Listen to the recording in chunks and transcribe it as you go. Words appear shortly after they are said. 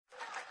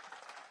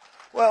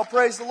Well,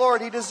 praise the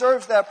Lord. He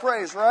deserves that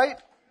praise, right?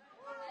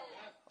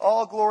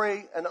 All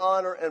glory and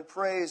honor and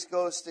praise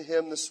goes to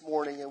Him this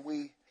morning, and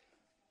we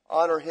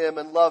honor Him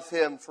and love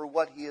Him for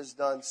what He has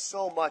done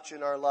so much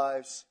in our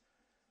lives.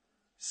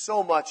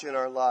 So much in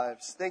our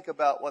lives. Think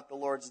about what the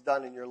Lord's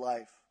done in your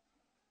life.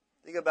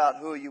 Think about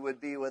who you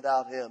would be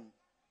without Him.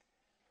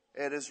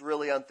 It is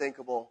really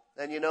unthinkable.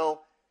 And you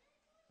know,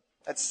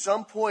 at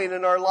some point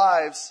in our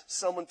lives,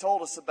 someone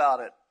told us about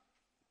it.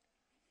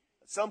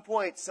 At some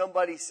point,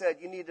 somebody said,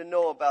 you need to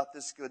know about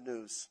this good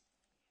news.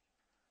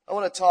 I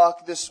want to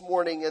talk this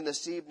morning and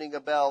this evening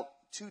about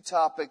two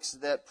topics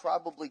that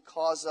probably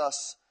cause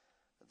us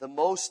the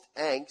most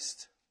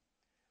angst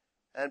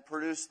and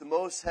produce the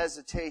most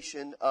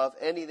hesitation of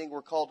anything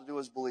we're called to do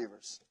as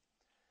believers.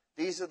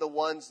 These are the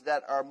ones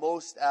that are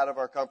most out of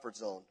our comfort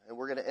zone. And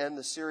we're going to end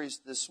the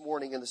series this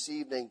morning and this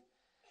evening.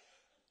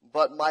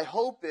 But my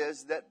hope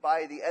is that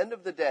by the end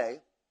of the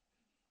day,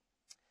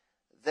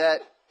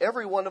 that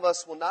every one of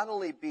us will not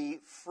only be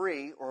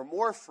free or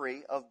more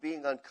free of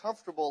being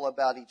uncomfortable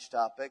about each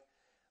topic,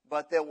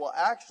 but that we'll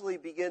actually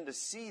begin to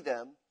see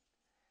them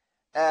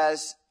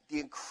as the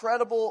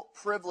incredible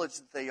privilege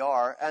that they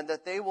are, and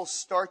that they will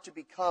start to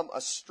become a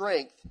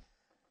strength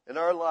in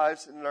our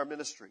lives and in our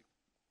ministry.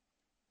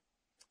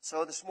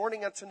 So this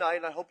morning and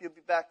tonight, I hope you'll be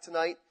back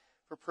tonight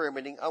for prayer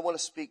meeting. I want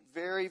to speak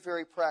very,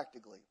 very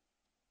practically.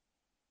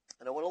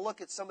 And I want to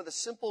look at some of the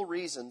simple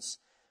reasons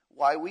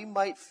why we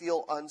might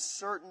feel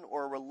uncertain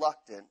or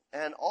reluctant,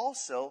 and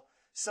also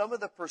some of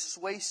the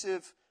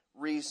persuasive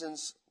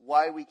reasons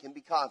why we can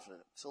be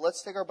confident. So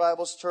let's take our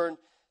Bibles, turn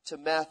to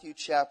Matthew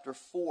chapter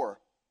 4.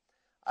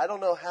 I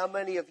don't know how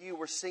many of you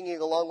were singing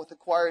along with the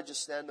choir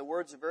just then. The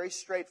words are very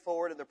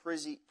straightforward and they're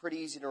pretty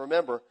easy to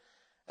remember.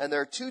 And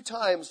there are two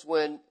times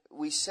when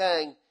we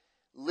sang,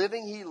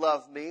 living He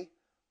loved me,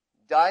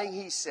 dying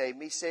He saved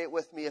me. Say it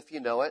with me if you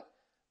know it.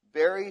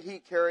 Buried He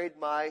carried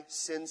my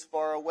sins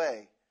far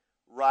away.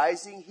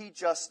 Rising He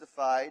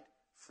justified,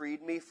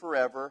 freed me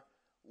forever.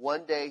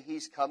 One day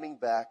He's coming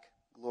back,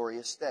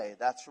 glorious day.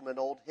 That's from an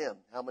old hymn.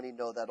 How many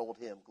know that old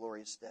hymn,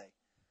 Glorious Day?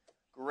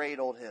 Great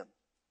old hymn.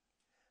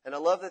 And I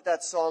love that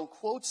that song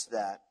quotes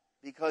that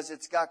because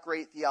it's got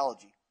great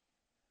theology.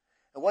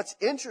 And what's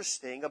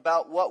interesting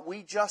about what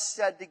we just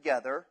said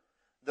together,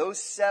 those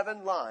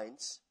 7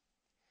 lines,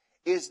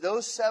 is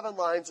those 7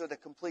 lines are the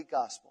complete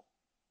gospel.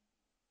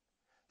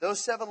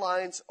 Those 7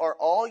 lines are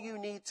all you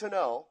need to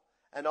know,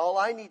 and all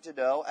I need to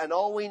know, and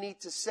all we need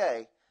to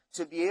say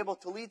to be able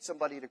to lead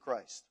somebody to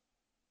Christ.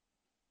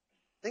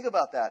 Think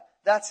about that.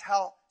 That's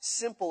how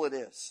simple it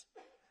is.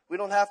 We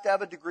don't have to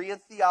have a degree in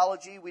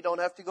theology. We don't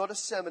have to go to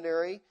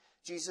seminary.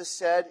 Jesus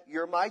said,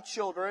 you're my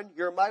children.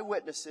 You're my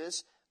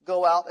witnesses.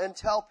 Go out and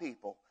tell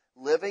people.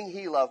 Living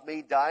He loved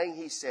me. Dying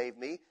He saved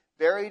me.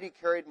 Buried He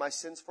carried my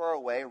sins far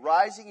away.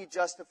 Rising He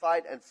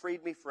justified and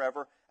freed me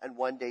forever. And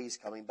one day He's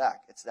coming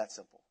back. It's that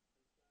simple.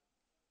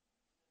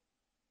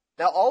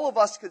 Now, all of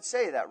us could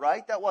say that,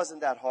 right? That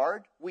wasn't that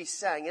hard. We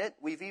sang it.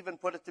 We've even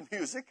put it to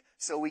music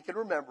so we can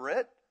remember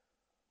it.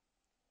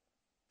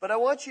 But I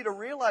want you to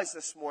realize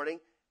this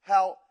morning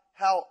how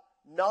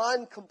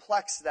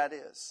non-complex that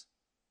is.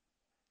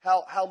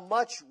 How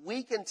much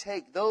we can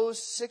take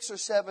those 6 or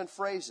 7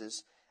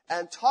 phrases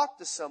and talk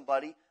to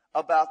somebody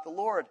about the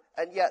Lord.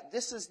 And yet,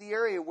 this is the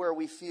area where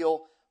we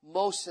feel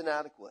most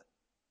inadequate.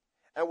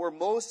 And we're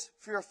most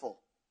fearful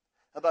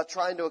about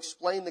trying to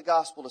explain the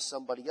gospel to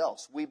somebody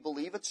else. We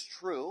believe it's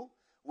true.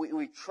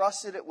 We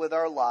trusted it with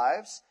our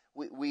lives.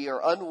 We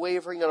are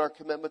unwavering in our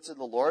commitment to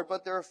the Lord.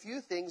 But there are a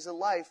few things in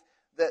life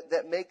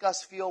that make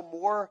us feel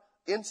more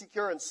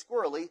insecure and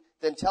squirrely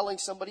than telling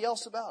somebody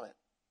else about it.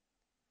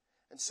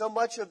 And so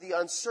much of the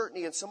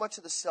uncertainty and so much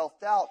of the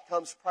self-doubt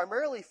comes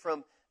primarily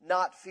from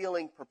not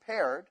feeling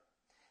prepared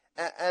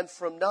and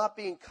from not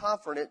being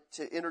confident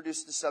to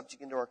introduce the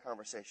subject into our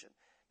conversation.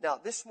 Now,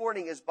 this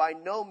morning is by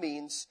no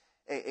means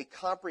a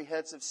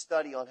comprehensive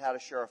study on how to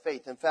share our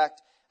faith. In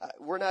fact,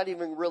 we're not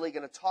even really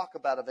going to talk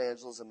about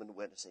evangelism and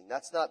witnessing.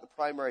 That's not the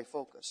primary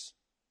focus.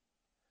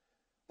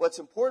 What's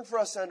important for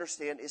us to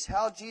understand is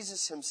how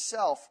Jesus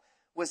Himself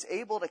was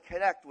able to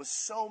connect with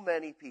so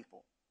many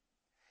people,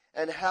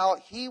 and how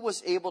He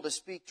was able to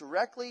speak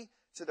directly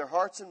to their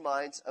hearts and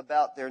minds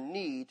about their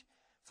need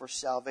for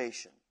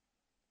salvation.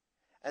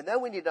 And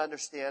then we need to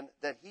understand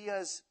that He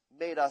has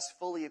made us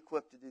fully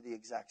equipped to do the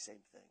exact same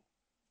thing.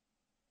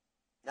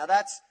 Now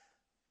that's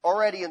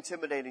already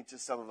intimidating to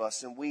some of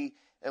us, and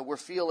we're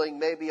feeling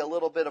maybe a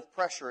little bit of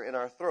pressure in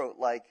our throat,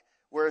 like,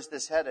 where's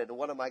this headed, and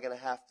what am I going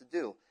to have to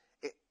do?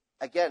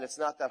 Again, it's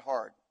not that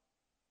hard.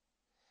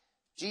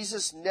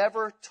 Jesus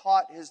never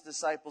taught His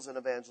disciples an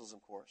evangelism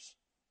course.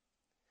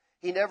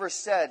 He never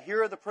said,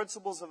 here are the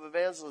principles of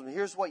evangelism.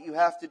 Here's what you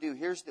have to do.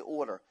 Here's the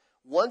order.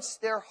 Once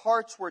their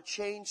hearts were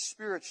changed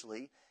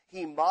spiritually,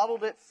 He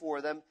modeled it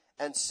for them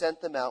and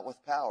sent them out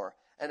with power.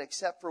 And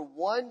except for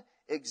one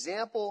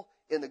example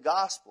in the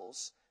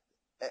Gospels,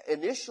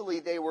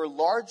 initially they were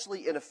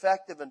largely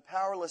ineffective and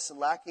powerless and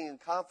lacking in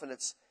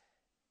confidence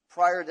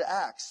prior to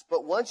Acts.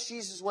 But once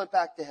Jesus went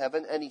back to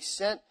heaven and He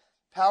sent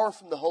power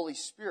from the Holy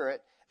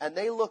Spirit, and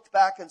they looked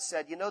back and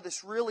said, you know,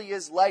 this really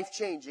is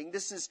life-changing.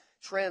 This is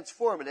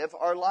transformative.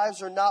 Our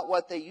lives are not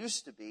what they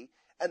used to be.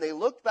 And they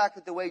looked back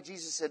at the way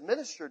Jesus had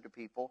ministered to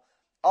people.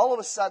 All of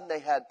a sudden, they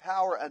had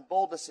power and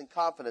boldness and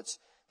confidence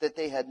that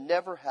they had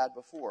never had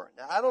before.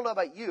 Now, I don't know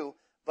about you,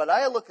 but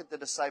I look at the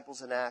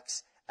disciples in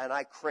Acts, and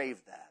I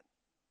crave that.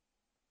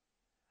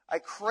 I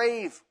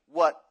crave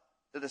what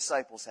the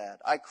disciples had.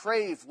 I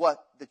crave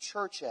what the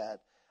church had.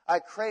 I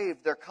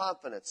crave their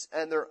confidence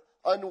and their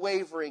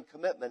unwavering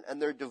commitment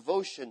and their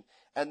devotion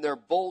and their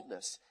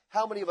boldness.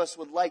 How many of us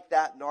would like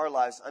that in our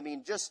lives? I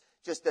mean, just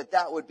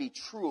that would be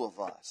true of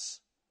us.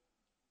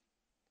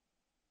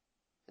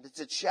 And it's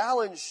a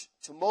challenge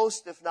to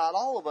most, if not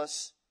all of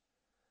us.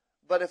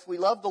 But if we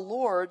love the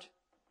Lord,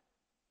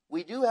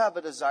 we do have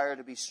a desire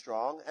to be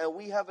strong, and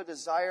we have a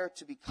desire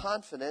to be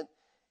confident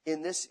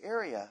in this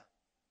area.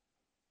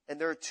 And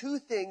there are two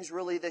things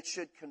really that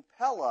should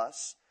compel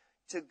us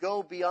to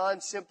go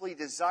beyond simply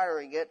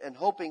desiring it and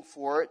hoping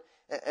for it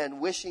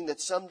and wishing that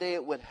someday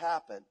it would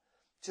happen,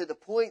 to the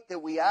point that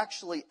we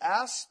actually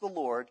ask the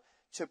Lord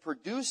to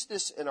produce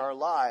this in our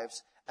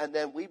lives, and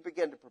then we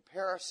begin to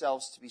prepare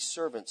ourselves to be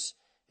servants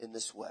in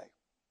this way.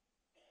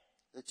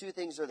 The two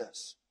things are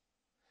this.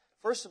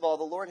 First of all,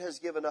 the Lord has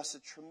given us a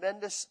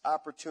tremendous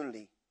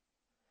opportunity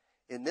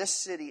in this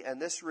city and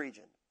this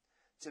region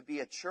to be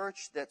a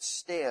church that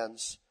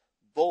stands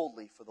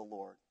boldly for the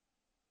Lord.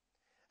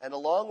 And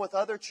along with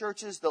other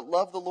churches that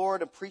love the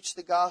Lord and preach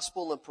the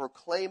gospel and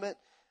proclaim it,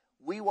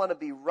 we want to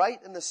be right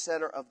in the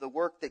center of the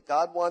work that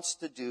God wants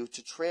to do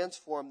to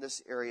transform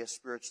this area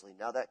spiritually.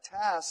 Now, that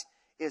task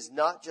is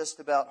not just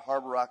about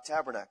Harbor Rock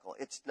Tabernacle.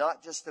 It's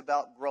not just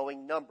about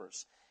growing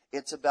numbers.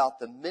 It's about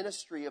the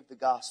ministry of the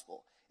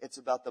gospel. It's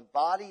about the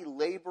body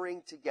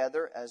laboring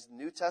together, as the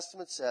New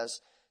Testament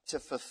says, to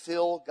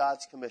fulfill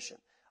God's commission.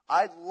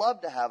 I'd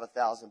love to have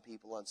 1,000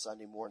 people on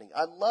Sunday morning.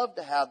 I'd love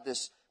to have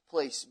this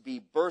place be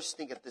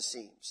bursting at the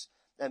seams.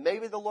 And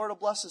maybe the Lord will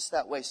bless us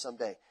that way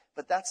someday.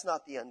 But that's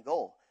not the end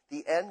goal.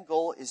 The end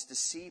goal is to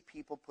see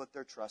people put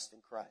their trust in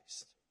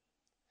Christ.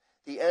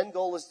 The end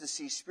goal is to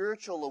see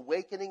spiritual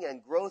awakening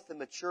and growth and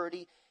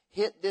maturity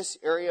hit this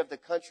area of the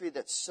country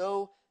that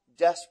so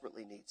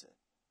desperately needs it.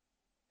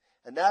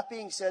 And that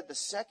being said, the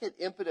second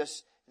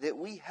impetus that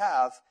we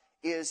have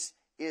is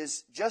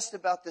just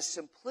about the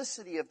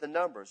simplicity of the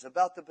numbers,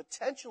 about the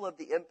potential of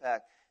the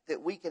impact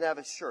that we can have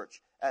as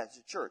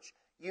a church.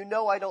 You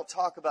know I don't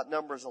talk about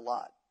numbers a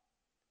lot.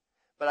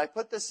 But I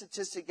put this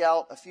statistic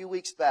out a few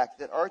weeks back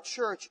that our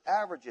church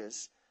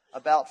averages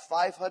about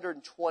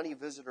 520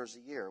 visitors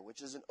a year,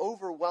 which is an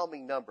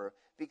overwhelming number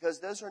because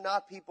those are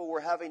not people we're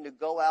having to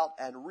go out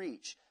and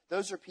reach.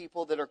 Those are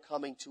people that are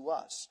coming to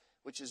us,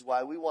 which is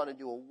why we want to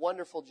do a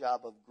wonderful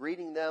job of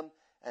greeting them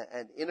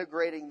and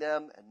integrating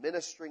them and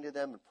ministering to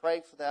them and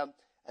praying for them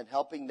and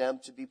helping them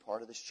to be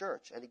part of this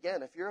church. And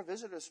again, if you're a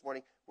visitor this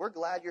morning, we're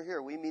glad you're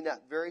here. We mean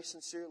that very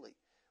sincerely.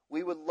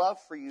 We would love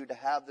for you to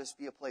have this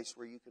be a place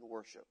where you can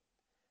worship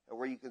and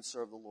where you can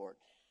serve the Lord.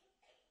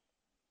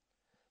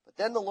 But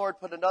then the Lord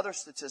put another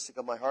statistic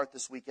on my heart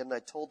this weekend, and I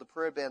told the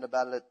prayer band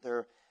about it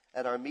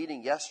at our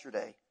meeting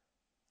yesterday.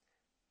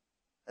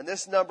 And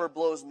this number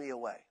blows me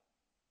away.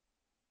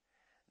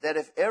 That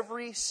if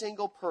every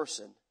single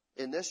person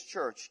in this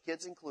church,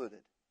 kids included,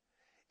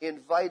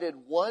 invited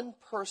one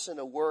person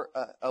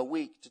a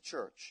week to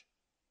church,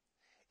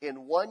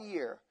 in 1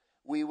 year,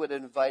 we would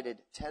have invited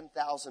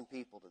 10,000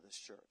 people to this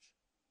church.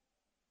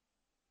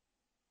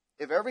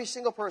 If every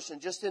single person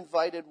just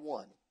invited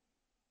one,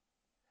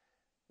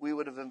 we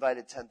would have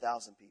invited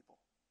 10,000 people.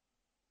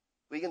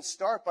 We can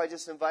start by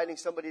just inviting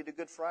somebody to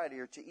Good Friday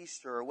or to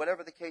Easter or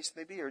whatever the case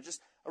may be, or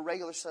just a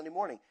regular Sunday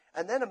morning.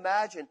 And then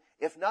imagine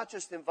if not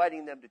just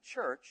inviting them to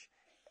church,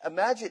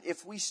 imagine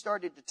if we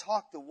started to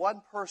talk to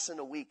one person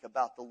a week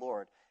about the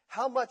Lord.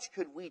 How much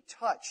could we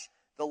touch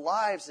the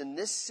lives in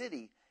this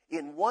city?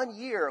 In 1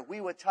 year,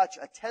 we would touch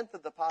 1/10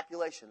 of the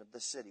population of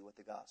this city with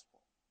the gospel.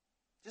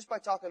 Just by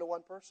talking to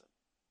one person.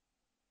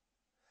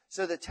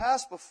 So the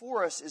task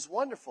before us is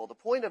wonderful. The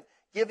point of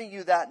giving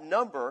you that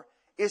number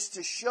is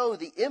to show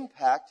the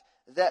impact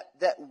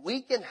that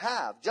we can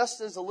have, just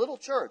as a little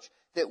church,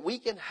 that we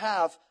can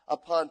have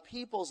upon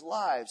people's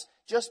lives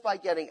just by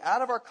getting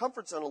out of our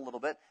comfort zone a little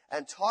bit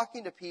and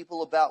talking to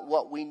people about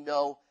what we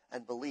know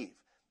and believe.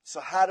 So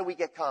how do we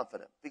get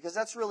confident? Because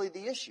that's really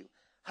the issue.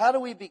 How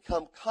do we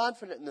become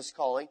confident in this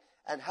calling?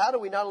 And how do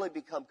we not only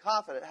become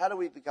confident, how do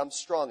we become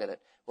strong in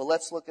it? Well,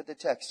 let's look at the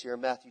text here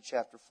in Matthew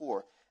chapter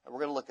 4. And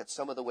we're going to look at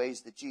some of the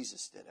ways that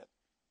Jesus did it.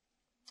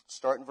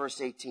 Start in verse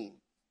 18.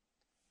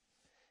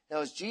 Now,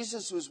 as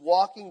Jesus was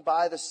walking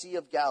by the Sea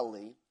of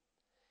Galilee,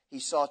 he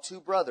saw two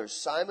brothers,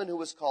 Simon, who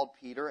was called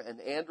Peter, and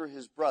Andrew,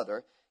 his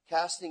brother,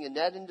 casting a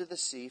net into the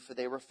sea, for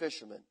they were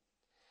fishermen.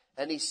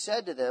 And he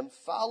said to them,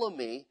 "Follow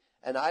me,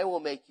 and I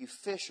will make you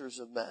fishers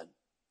of men."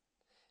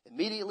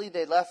 Immediately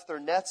they left their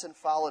nets and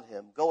followed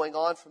him. Going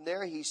on from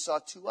there, he saw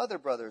two other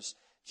brothers,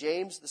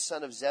 James, the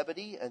son of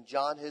Zebedee, and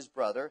John, his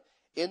brother,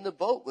 in the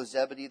boat with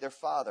Zebedee, their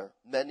father,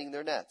 mending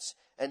their nets.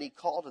 And he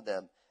called to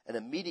them, and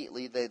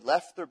immediately they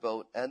left their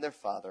boat and their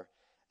father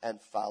and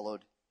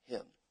followed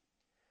him.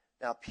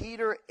 Now,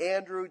 Peter,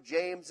 Andrew,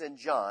 James, and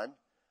John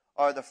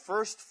are the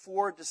first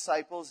 4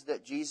 disciples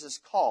that Jesus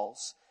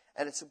calls,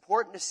 and it's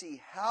important to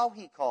see how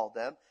he called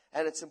them,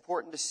 and it's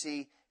important to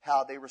see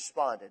how they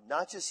responded,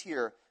 not just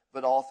here,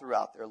 but all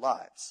throughout their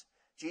lives.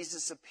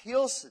 Jesus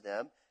appeals to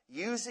them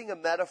using a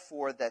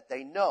metaphor that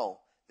they know.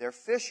 They're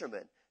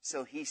fishermen.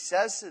 So he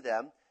says to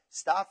them,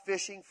 stop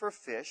fishing for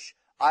fish.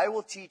 I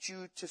will teach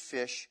you to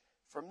fish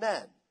for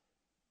men.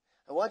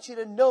 I want you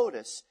to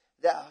notice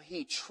that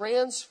he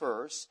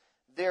transfers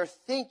their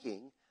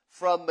thinking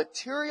from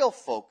material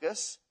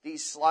focus,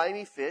 these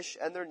slimy fish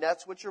and their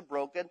nets which are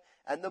broken,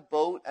 and the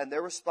boat and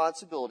their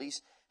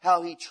responsibilities,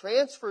 how he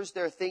transfers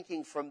their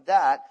thinking from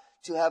that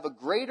to have a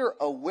greater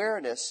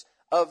awareness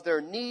of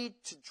their need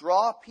to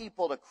draw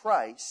people to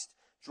Christ,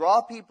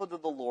 draw people to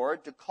the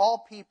Lord, to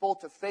call people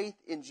to faith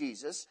in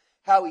Jesus,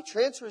 how he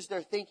transfers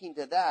their thinking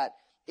to that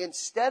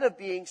instead of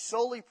being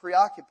solely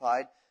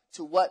preoccupied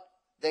to what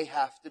they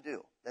have to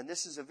do. And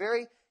this is a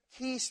very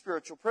key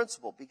spiritual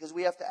principle because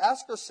we have to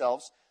ask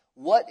ourselves,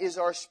 what is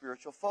our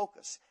spiritual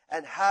focus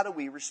and how do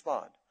we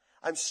respond?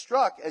 I'm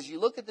struck as you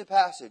look at the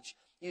passage,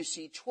 you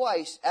see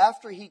twice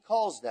after he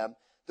calls them,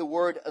 the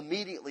word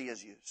immediately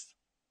is used.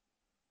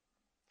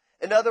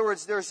 In other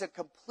words, there's a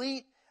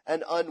complete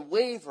and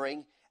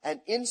unwavering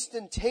and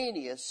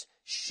instantaneous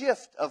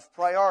shift of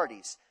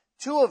priorities.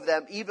 2 of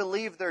them even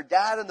leave their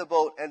dad in the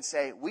boat and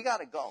say, we got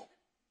to go.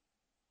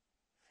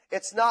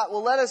 It's not,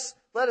 well, let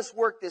us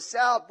work this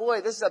out.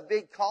 Boy, this is a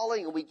big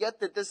calling, and we get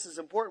that this is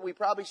important. We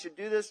probably should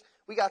do this.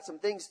 We got some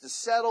things to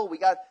settle. We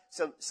got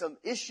some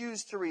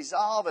issues to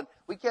resolve, and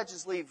we can't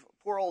just leave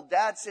poor old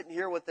dad sitting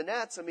here with the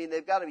nets. I mean,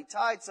 they've got to be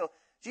tied. So,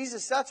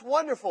 Jesus, that's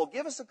wonderful.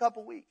 Give us a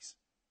couple weeks.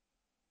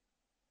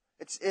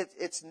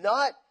 It's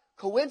not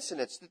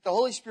coincidence that the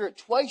Holy Spirit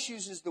twice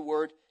uses the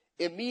word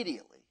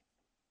immediately.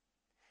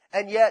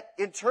 And yet,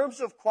 in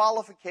terms of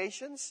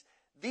qualifications,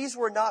 these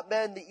were not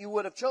men that you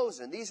would have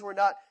chosen. These were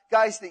not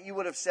guys that you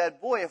would have said,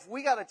 boy, if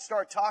we got to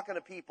start talking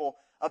to people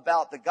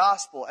about the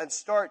gospel and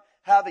start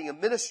having a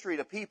ministry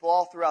to people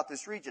all throughout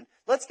this region,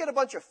 let's get a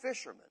bunch of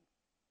fishermen.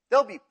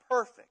 They'll be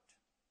perfect.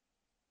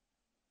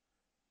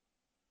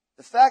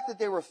 The fact that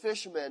they were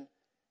fishermen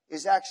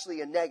is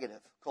actually a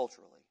negative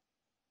culturally.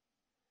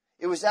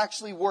 It was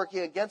actually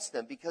working against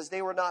them because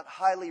they were not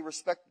highly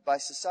respected by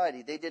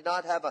society. They did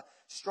not have a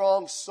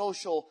strong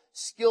social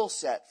skill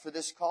set for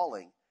this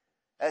calling.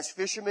 As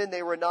fishermen,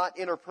 they were not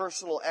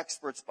interpersonal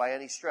experts by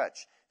any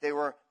stretch. They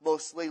were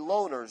mostly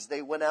loners.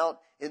 They went out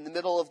in the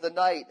middle of the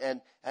night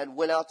and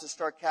went out to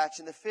start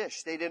catching the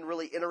fish. They didn't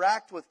really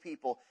interact with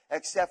people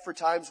except for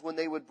times when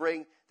they would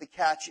bring the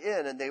catch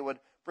in and they would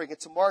bring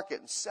it to market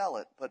and sell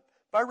it. But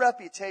by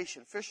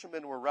reputation,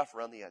 fishermen were rough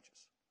around the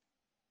edges.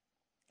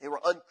 They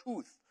were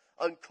uncouth,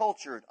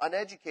 uncultured,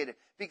 uneducated,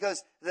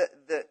 because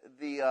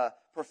the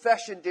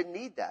profession didn't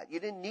need that.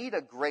 You didn't need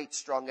a great,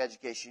 strong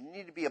education. You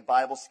needed to be a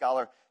Bible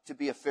scholar to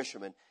be a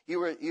fisherman. You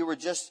were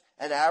just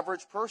an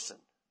average person.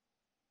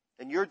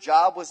 And your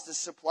job was to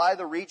supply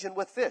the region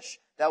with fish.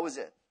 That was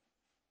it.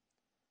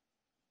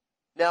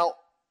 Now,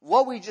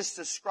 what we just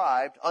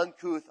described,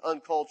 uncouth,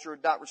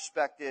 uncultured, not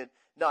respected,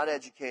 not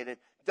educated,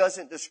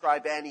 doesn't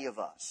describe any of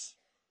us.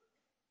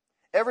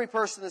 Every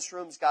person in this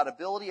room's got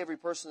ability. Every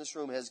person in this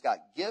room has got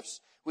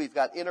gifts. We've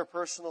got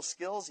interpersonal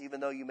skills.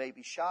 Even though you may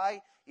be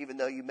shy, even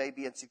though you may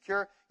be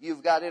insecure,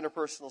 you've got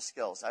interpersonal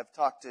skills. I've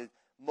talked to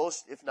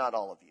most, if not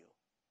all of you.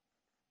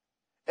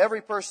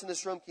 Every person in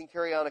this room can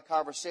carry on a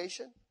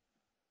conversation.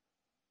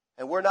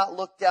 And we're not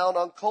looked down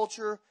on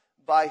culture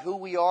by who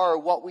we are or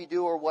what we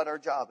do or what our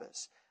job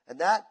is. And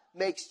that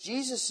makes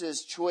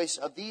Jesus' choice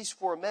of these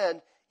 4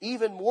 men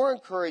even more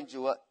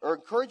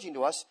encouraging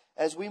to us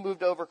as we move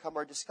to overcome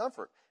our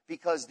discomfort.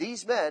 Because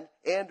these men,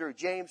 Andrew,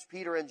 James,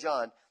 Peter, and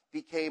John,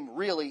 became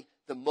really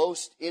the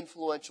most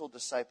influential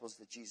disciples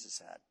that Jesus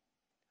had.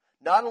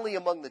 Not only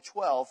among the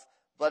 12,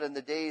 but in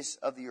the days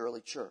of the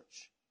early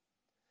church.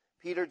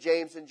 Peter,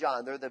 James, and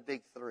John, they're the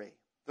big 3.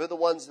 They're the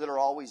ones that are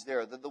always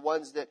there. They're the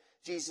ones that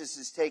Jesus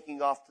is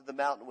taking off to the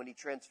mountain when he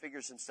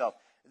transfigures himself.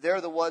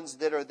 They're the ones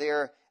that are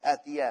there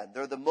at the end.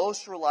 They're the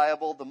most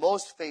reliable, the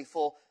most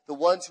faithful, the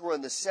ones who are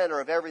in the center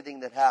of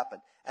everything that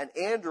happened. And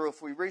Andrew,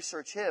 if we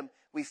research him,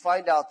 we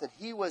find out that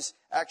he was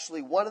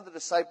actually one of the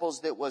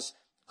disciples that was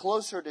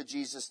closer to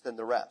Jesus than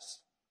the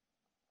rest.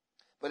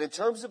 But in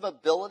terms of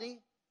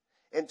ability,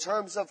 in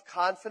terms of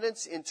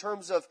confidence, in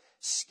terms of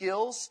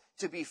skills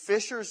to be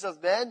fishers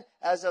of men,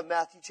 as of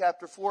Matthew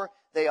chapter 4,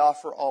 they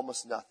offer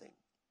almost nothing.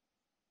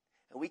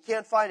 And we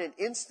can't find an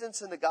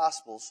instance in the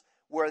Gospels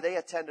where they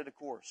attended a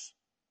course,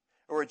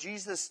 or where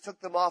Jesus took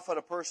them off on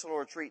a personal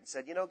retreat and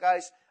said, you know,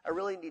 guys, I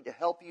really need to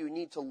help you. You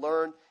need to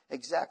learn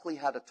exactly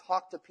how to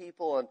talk to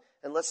people,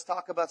 and let's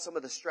talk about some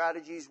of the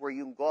strategies where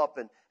you can go up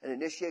and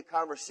initiate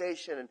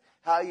conversation and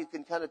how you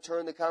can kind of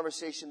turn the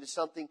conversation to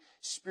something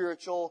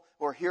spiritual,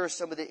 or here are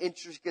some of the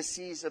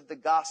intricacies of the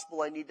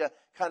gospel I need to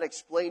kind of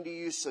explain to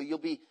you so you'll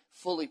be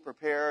fully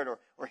prepared,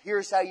 or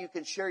here's how you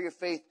can share your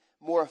faith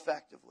more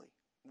effectively.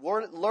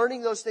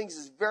 Learning those things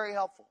is very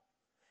helpful.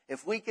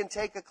 If we can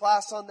take a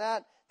class on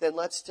that, then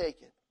let's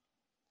take it.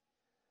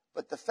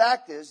 But the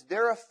fact is,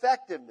 their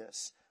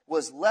effectiveness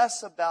was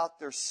less about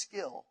their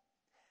skill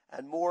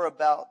and more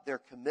about their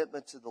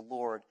commitment to the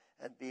Lord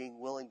and being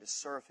willing to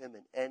serve Him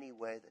in any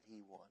way that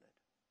He wanted.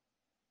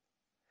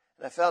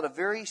 And I found a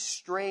very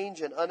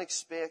strange and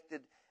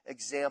unexpected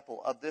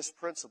example of this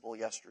principle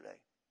yesterday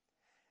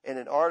in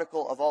an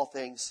article, of all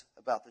things,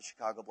 about the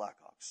Chicago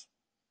Blackhawks.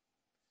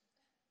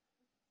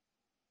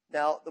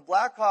 Now, the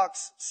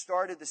Blackhawks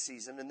started the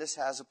season, and this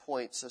has a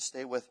point, so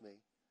stay with me.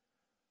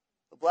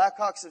 The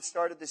Blackhawks have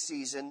started the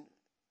season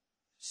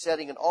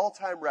setting an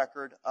all-time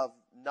record of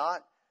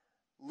not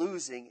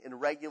losing in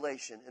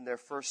regulation in their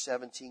first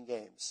 17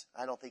 games.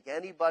 I don't think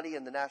anybody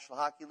in the National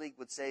Hockey League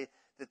would say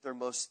that their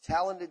most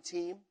talented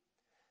team.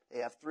 They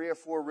have 3 or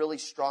 4 really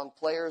strong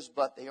players,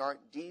 but they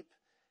aren't deep,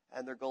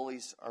 and their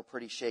goalies are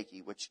pretty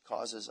shaky, which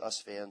causes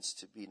us fans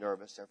to be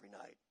nervous every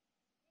night.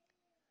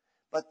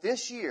 But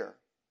this year,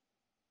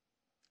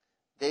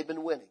 they've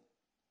been winning.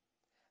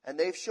 And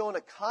they've shown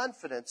a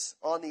confidence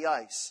on the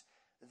ice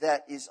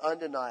that is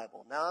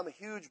undeniable. Now, I'm a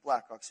huge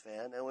Blackhawks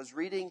fan, and I was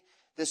reading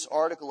this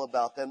article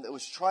about them that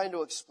was trying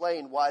to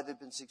explain why they've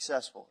been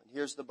successful. And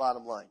here's the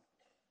bottom line.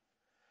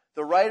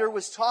 The writer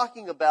was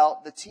talking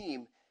about the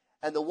team,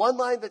 and the one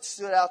line that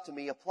stood out to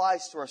me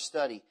applies to our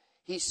study.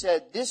 He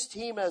said, this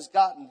team has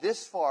gotten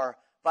this far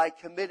by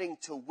committing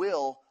to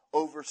will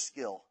over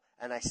skill.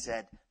 And I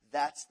said,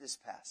 that's this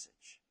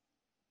passage.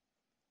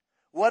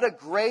 What a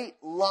great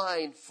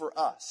line for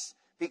us.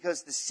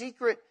 Because the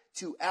secret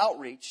to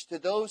outreach to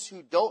those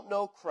who don't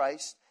know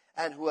Christ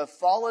and who have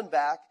fallen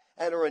back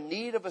and are in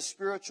need of a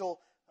spiritual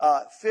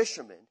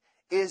fisherman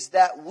is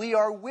that we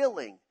are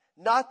willing.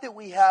 Not that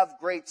we have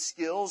great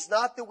skills,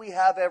 not that we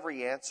have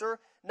every answer,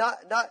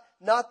 not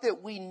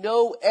that we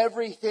know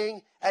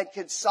everything and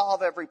can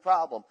solve every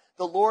problem.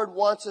 The Lord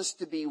wants us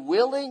to be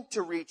willing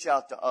to reach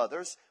out to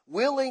others,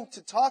 willing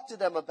to talk to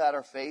them about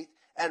our faith,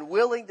 and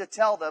willing to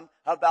tell them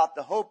about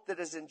the hope that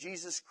is in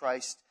Jesus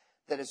Christ,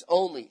 that is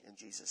only in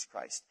Jesus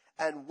Christ.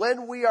 And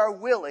when we are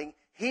willing,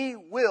 He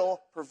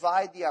will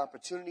provide the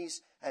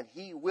opportunities, and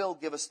He will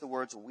give us the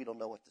words when we don't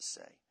know what to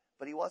say.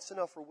 But He wants to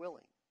know if we're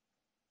willing.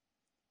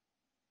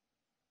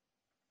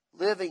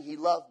 Living, He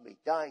loved me.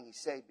 Dying, He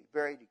saved me.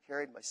 Buried, He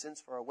carried my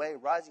sins far away.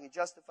 Rising, He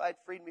justified,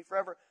 freed me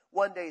forever.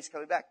 One day He's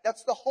coming back.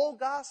 That's the whole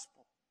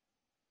gospel.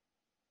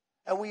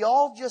 And we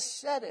all just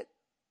said it.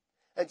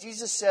 And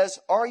Jesus says,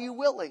 are you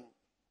willing?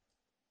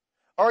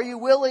 Are you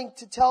willing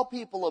to tell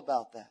people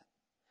about that?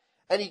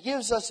 And He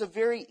gives us a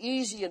very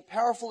easy and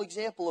powerful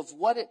example of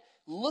what it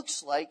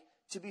looks like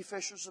to be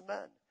fishers of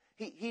men.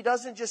 He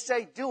doesn't just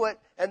say, do it,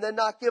 and then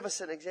not give us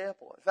an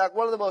example. In fact,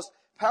 one of the most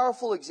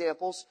powerful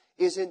examples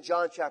is in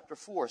John chapter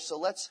 4. So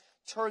let's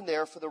turn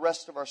there for the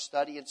rest of our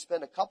study and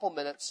spend a couple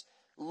minutes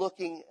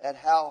looking at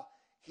how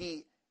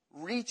He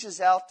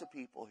reaches out to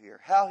people here,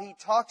 how He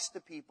talks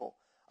to people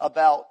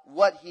about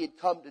what He had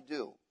come to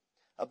do,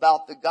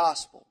 about the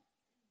gospel.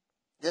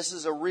 This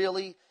is a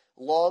really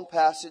long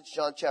passage,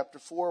 John chapter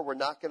 4. We're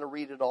not going to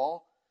read it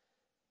all.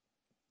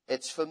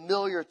 It's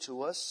familiar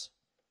to us.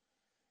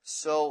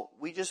 So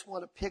we just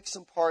want to pick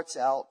some parts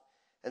out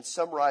and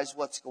summarize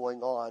what's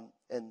going on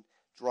and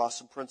draw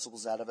some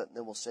principles out of it, and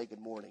then we'll say good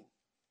morning.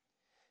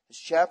 As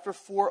chapter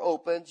 4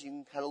 opens, you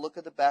can kind of look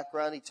at the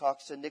background. He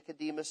talks to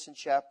Nicodemus in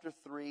chapter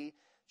 3.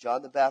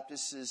 John the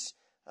Baptist is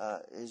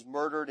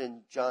murdered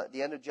in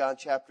the end of John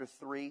chapter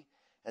 3.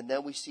 And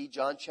then we see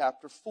John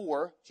chapter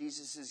 4.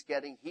 Jesus is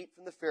getting heat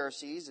from the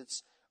Pharisees.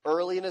 It's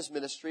early in His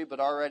ministry, but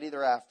already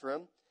they're after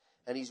Him.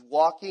 And He's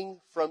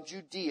walking from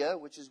Judea,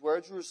 which is where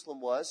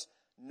Jerusalem was,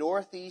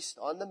 northeast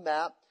on the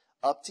map,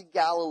 up to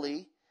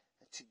Galilee.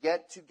 To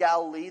get to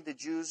Galilee, the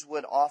Jews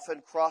would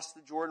often cross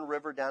the Jordan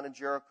River down in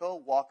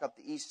Jericho, walk up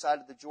the east side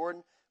of the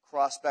Jordan,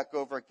 cross back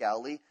over at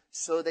Galilee,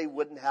 so they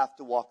wouldn't have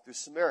to walk through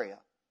Samaria.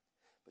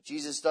 But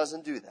Jesus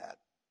doesn't do that.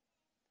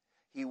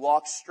 He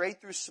walks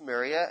straight through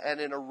Samaria,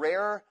 and in a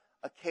rare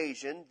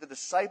occasion, the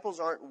disciples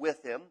aren't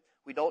with Him.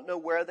 We don't know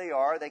where they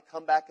are. They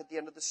come back at the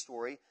end of the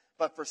story.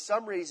 But for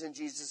some reason,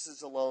 Jesus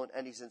is alone,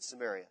 and He's in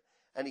Samaria.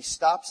 And He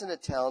stops in a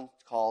town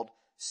called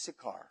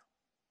Sychar.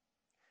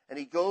 And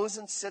He goes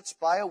and sits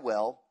by a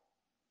well,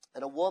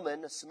 and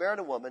a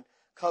Samaritan woman,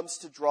 comes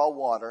to draw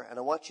water. And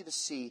I want you to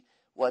see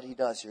what He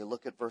does here.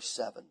 Look at verse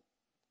 7.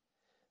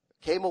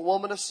 There came a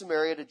woman of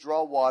Samaria to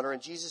draw water,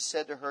 and Jesus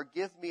said to her,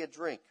 give me a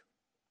drink.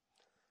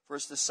 For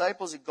His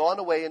disciples had gone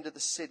away into the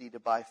city to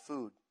buy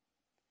food.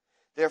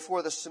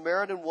 Therefore the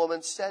Samaritan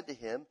woman said to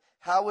Him,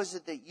 how is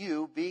it that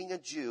you, being a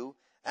Jew,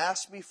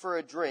 ask me for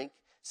a drink,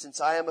 since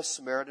I am a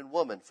Samaritan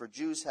woman? For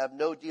Jews have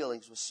no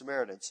dealings with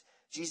Samaritans.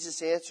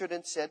 Jesus answered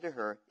and said to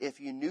her,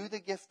 if you knew the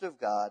gift of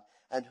God,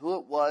 and who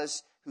it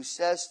was who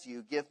says to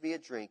you, give me a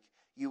drink,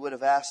 you would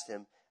have asked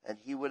Him, and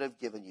He would have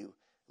given you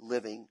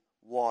living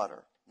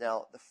water.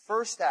 Now, the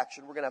first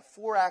action, we're going to have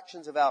 4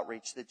 actions of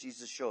outreach that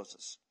Jesus shows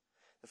us.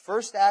 The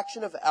first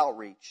action of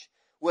outreach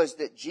was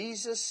that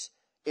Jesus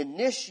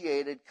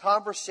initiated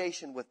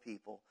conversation with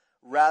people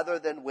rather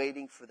than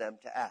waiting for them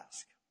to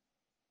ask.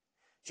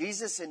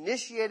 Jesus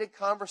initiated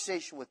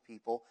conversation with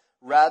people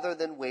rather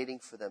than waiting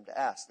for them to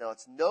ask. Now,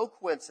 it's no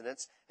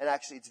coincidence, and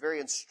actually it's very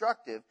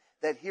instructive,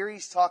 that here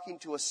he's talking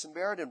to a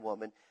Samaritan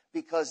woman,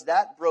 because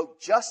that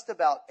broke just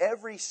about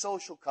every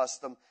social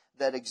custom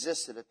that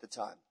existed at the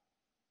time.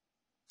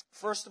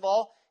 First of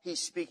all, he's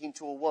speaking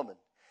to a woman.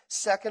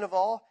 Second of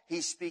all,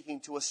 he's speaking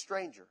to a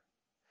stranger.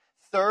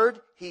 Third,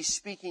 he's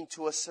speaking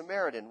to a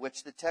Samaritan,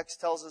 which the text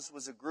tells us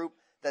was a group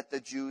that the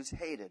Jews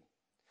hated.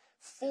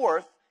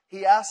 Fourth,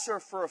 he asks her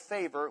for a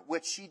favor,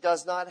 which she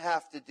does not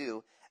have to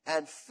do.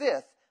 And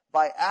fifth,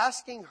 by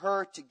asking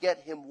her to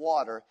get him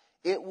water,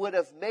 it would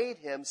have made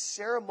him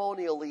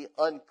ceremonially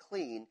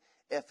unclean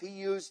if he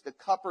used the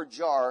cup or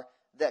jar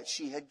that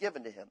she had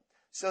given to him.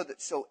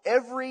 So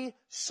every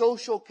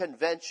social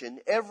convention,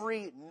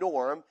 every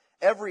norm,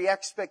 every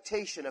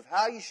expectation of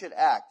how you should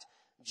act,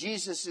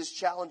 Jesus is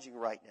challenging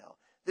right now.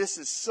 This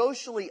is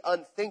socially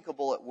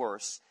unthinkable at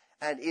worst,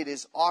 and it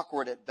is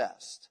awkward at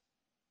best.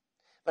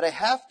 But I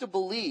have to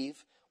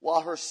believe,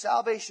 while her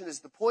salvation is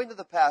the point of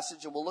the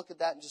passage, and we'll look at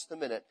that in just a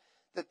minute,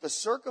 that the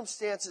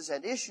circumstances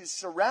and issues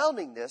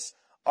surrounding this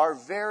are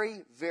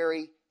very,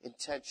 very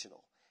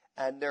intentional.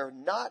 And they're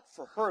not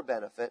for her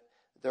benefit,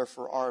 they're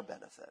for our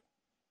benefit.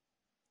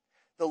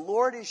 The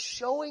Lord is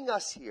showing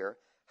us here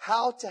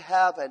how to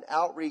have an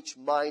outreach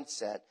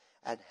mindset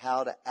and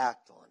how to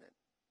act on it.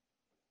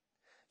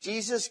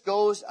 Jesus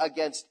goes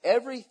against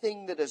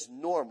everything that is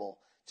normal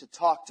to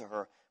talk to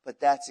her,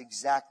 but that's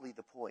exactly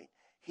the point.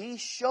 He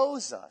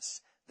shows us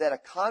that a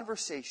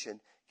conversation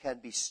can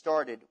be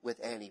started with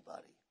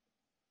anybody.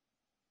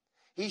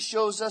 He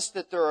shows us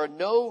that there are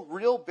no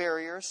real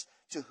barriers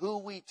to who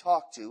we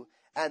talk to,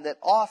 and that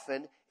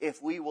often,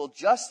 if we will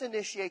just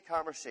initiate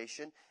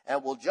conversation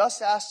and we'll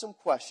just ask some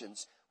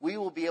questions, we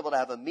will be able to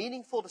have a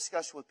meaningful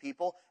discussion with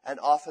people, and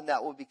often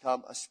that will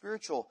become a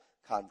spiritual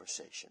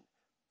conversation.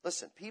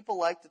 Listen, people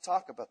like to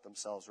talk about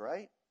themselves,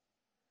 right?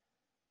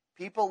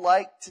 People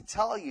like to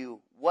tell you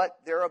what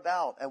they're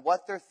about and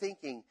what they're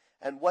thinking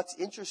and what's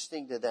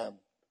interesting to them.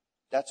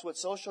 That's what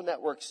social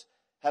networks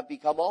have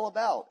become all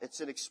about.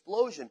 It's an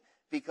explosion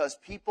because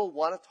people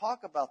want to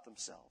talk about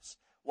themselves.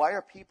 Why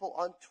are people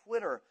on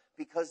Twitter?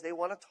 Because they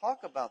want to talk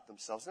about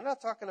themselves. They're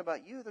not talking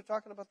about you, they're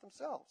talking about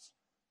themselves.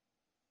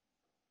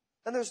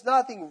 And there's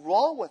nothing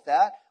wrong with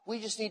that. We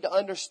just need to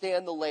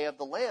understand the lay of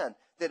the land.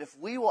 That if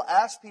we will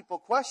ask people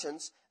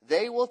questions,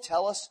 they will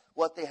tell us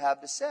what they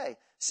have to say.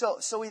 So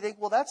we think,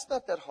 well, that's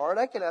not that hard.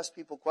 I can ask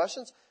people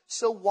questions.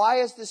 So why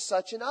is this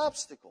such an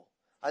obstacle?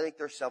 I think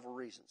there are several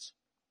reasons.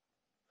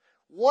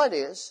 One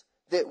is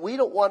that we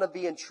don't want to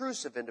be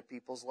intrusive into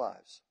people's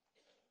lives.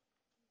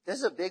 This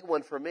is a big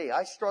one for me.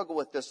 I struggle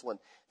with this one.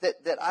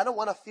 That I don't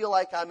want to feel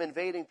like I'm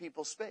invading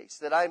people's space.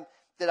 That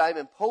I'm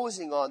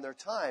imposing on their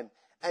time.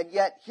 And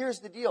yet, here's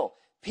the deal.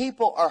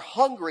 People are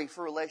hungry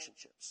for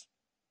relationships.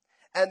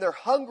 And they're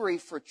hungry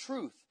for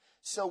truth.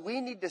 So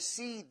we need to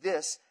see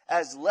this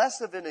as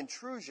less of an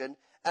intrusion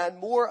and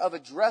more of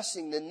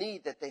addressing the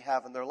need that they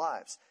have in their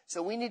lives.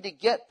 So we need to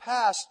get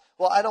past,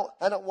 well, I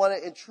don't want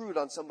to intrude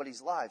on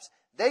somebody's lives.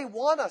 They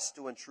want us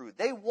to intrude.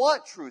 They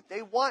want truth.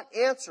 They want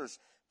answers.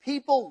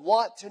 People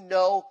want to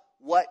know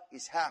what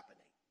is happening.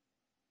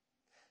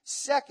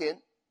 Second,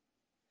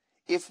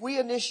 if we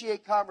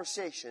initiate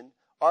conversation,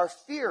 our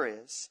fear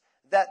is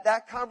that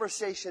that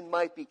conversation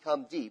might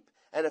become deep.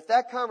 And if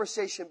that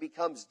conversation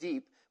becomes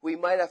deep, we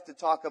might have to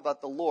talk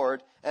about the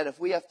Lord. And if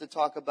we have to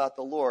talk about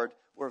the Lord,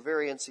 we're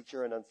very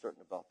insecure and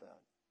uncertain about that.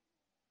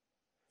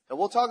 And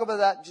we'll talk about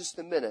that in just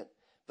a minute.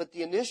 But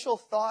the initial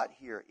thought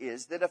here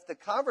is that if the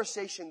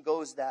conversation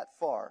goes that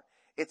far,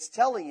 it's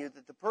telling you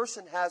that the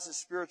person has a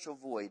spiritual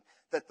void,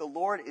 that the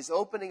Lord is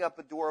opening up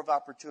a door of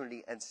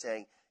opportunity and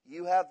saying,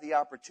 you have the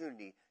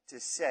opportunity to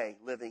say,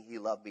 living, he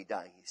loved me,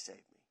 dying, he saved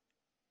me.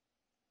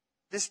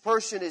 This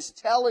person is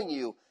telling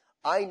you,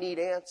 I need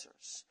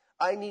answers.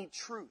 I need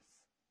truth.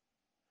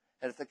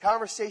 And if the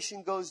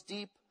conversation goes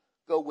deep,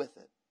 go with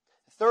it.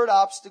 The third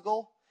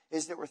obstacle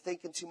is that we're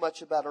thinking too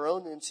much about our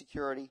own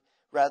insecurity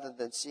rather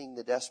than seeing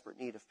the desperate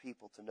need of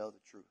people to know the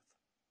truth.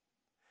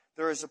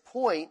 There is a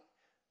point,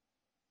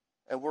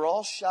 and we're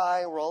all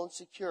shy and we're all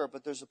insecure,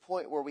 but there's a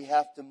point where we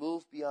have to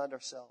move beyond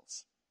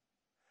ourselves.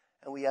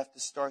 And we have to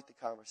start the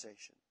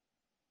conversation.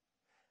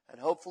 And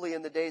hopefully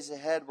in the days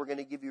ahead, we're going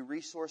to give you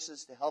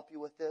resources to help you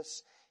with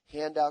this,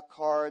 hand out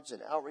cards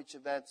and outreach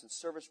events and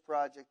service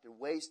project and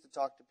ways to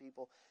talk to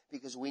people,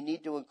 because we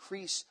need to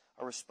increase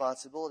our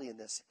responsibility in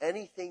this.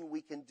 Anything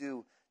we can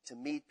do to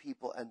meet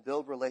people and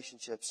build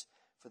relationships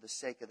for the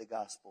sake of the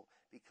gospel,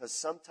 because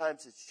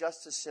sometimes it's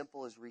just as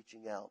simple as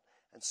reaching out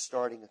and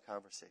starting a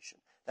conversation.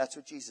 That's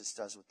what Jesus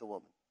does with the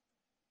woman.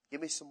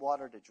 Give me some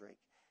water to drink.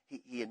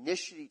 He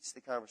initiates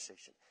the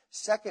conversation.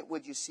 Second,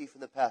 would you see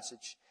from the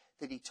passage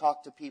that he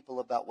talked to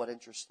people about what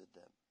interested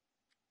them?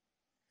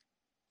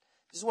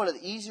 This is one of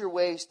the easier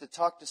ways to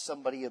talk to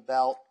somebody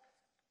about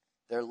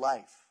their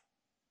life.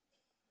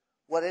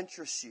 What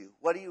interests you?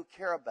 What do you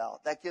care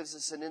about? That gives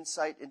us an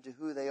insight into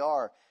who they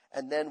are.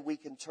 And then we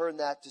can turn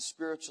that to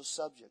spiritual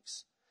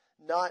subjects.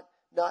 Not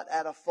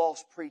out of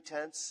false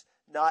pretense,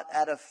 not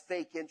out of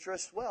fake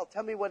interest. Well,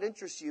 tell me what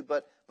interests you,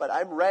 but but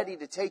I'm ready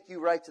to take you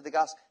right to the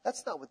gospel.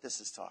 That's not what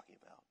this is talking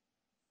about.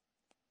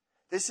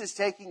 This is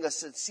taking a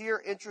sincere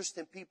interest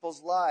in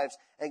people's lives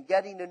and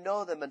getting to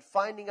know them and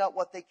finding out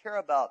what they care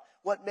about,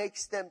 what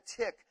makes them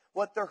tick,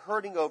 what they're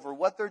hurting over,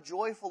 what they're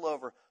joyful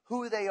over,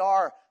 who they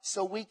are,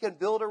 so we can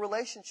build a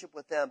relationship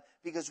with them.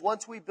 Because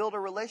once we build a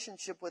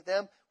relationship with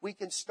them, we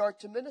can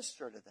start to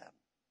minister to them.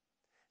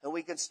 And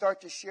we can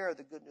start to share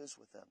the good news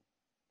with them.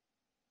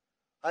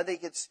 I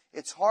think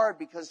it's hard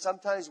because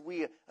sometimes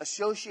we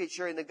associate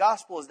sharing the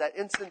gospel as that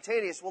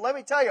instantaneous. Well, let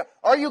me tell you,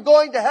 are you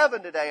going to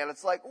heaven today? And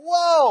it's like,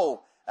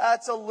 whoa,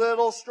 that's a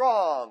little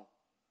strong.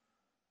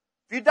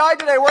 If you died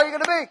today, where are you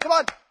going to be? Come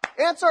on,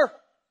 answer.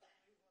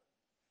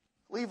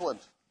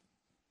 Cleveland.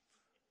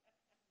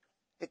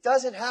 It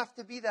doesn't have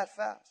to be that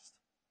fast.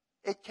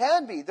 It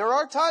can be. There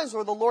are times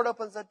where the Lord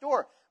opens that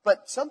door.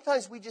 But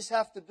sometimes we just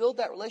have to build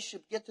that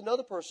relationship, get to know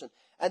the person.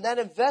 And that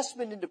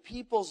investment into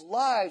people's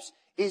lives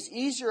is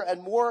easier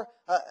and more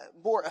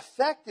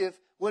effective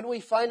when we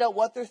find out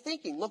what they're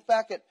thinking. Look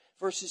back at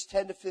verses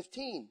 10 to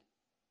 15.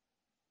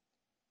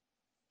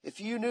 If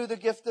you knew the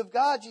gift of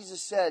God,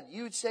 Jesus said,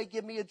 you would say,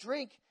 give me a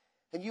drink.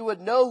 And you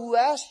would know who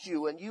asked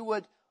you, and you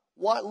would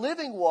want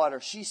living water.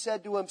 She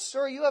said to him,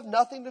 sir, you have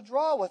nothing to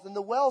draw with, and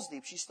the well's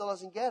deep. She still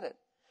doesn't get it.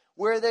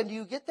 Where then do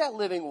you get that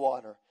living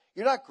water?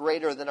 You're not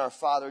greater than our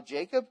father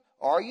Jacob,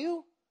 are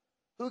you?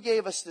 Who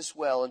gave us this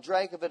well and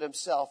drank of it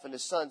himself and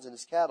his sons and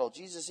his cattle?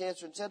 Jesus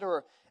answered and said to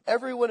her,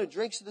 everyone who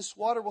drinks of this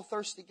water will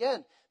thirst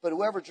again. But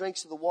whoever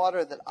drinks of the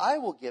water that I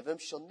will give him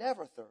shall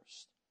never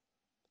thirst.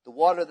 The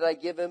water that I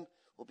give him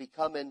will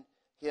become in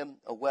him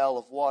a well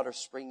of water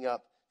springing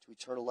up to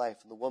eternal life.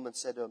 And the woman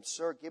said to him,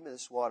 sir, give me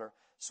this water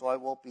so I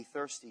won't be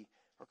thirsty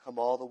or come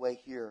all the way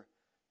here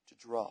to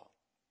draw.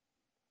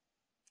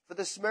 For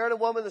the Samaritan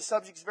woman, the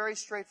subject's very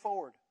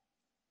straightforward.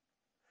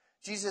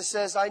 Jesus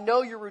says, I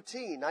know your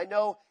routine. I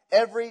know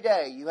every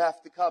day you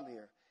have to come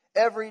here.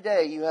 Every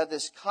day you have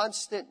this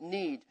constant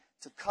need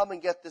to come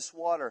and get this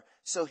water.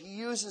 So he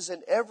uses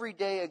an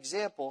everyday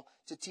example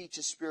to teach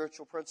a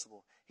spiritual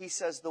principle. He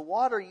says, the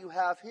water you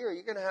have here,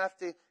 you're going to have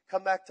to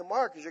come back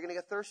tomorrow because you're going to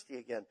get thirsty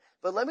again.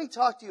 But let me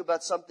talk to you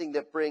about something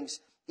that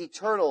brings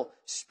eternal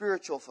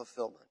spiritual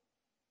fulfillment.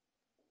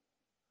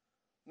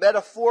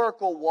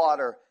 Metaphorical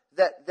water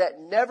that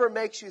never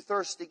makes you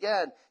thirst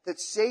again, that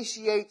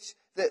satiates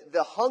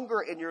the hunger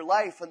in your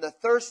life and the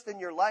thirst in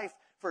your life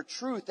for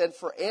truth and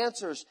for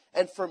answers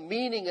and for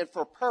meaning and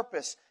for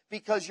purpose,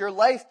 because your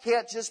life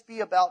can't just be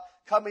about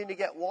coming to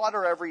get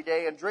water every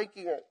day and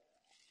drinking it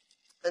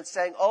and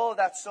saying, oh,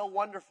 that's so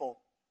wonderful,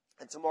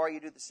 and tomorrow you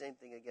do the same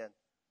thing again.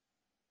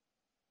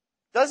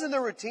 Doesn't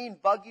the routine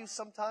bug you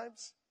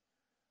sometimes?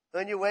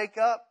 When you wake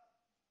up,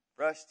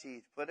 brush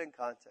teeth, put in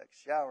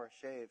context, shower,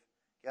 shave,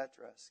 get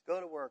dressed, go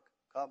to work,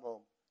 come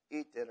home,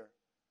 eat dinner,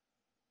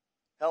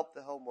 help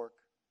the homework,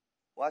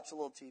 watch a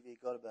little TV,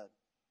 go to bed.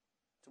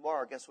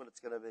 Tomorrow, guess what it's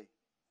going to be?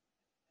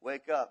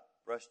 Wake up,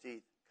 brush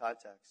teeth,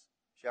 contacts,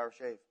 shower,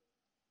 shave,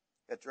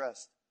 get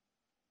dressed.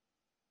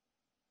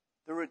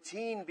 The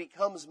routine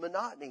becomes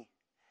monotony,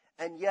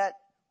 and yet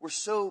we're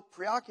so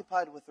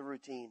preoccupied with the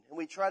routine, and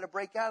we try to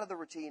break out of the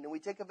routine, and we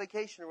take a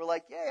vacation, and we're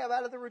like, yay, I'm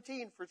out of the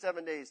routine for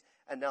 7 days,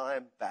 and now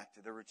I'm back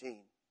to the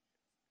routine.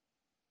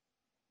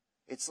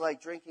 It's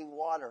like drinking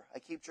water. I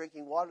keep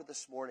drinking water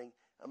this morning,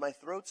 and my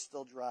throat's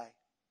still dry,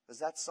 because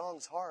that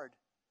song's hard.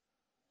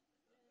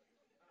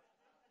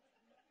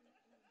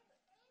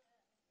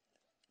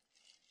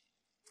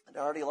 And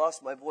I already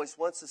lost my voice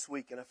once this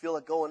week, and I feel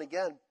it going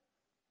again.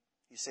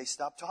 You say,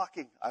 stop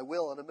talking. I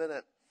will in a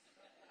minute.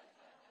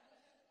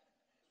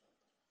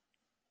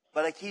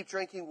 But I keep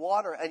drinking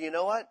water, and you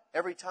know what?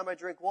 Every time I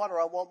drink water,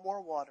 I want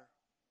more water.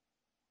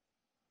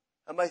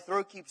 And my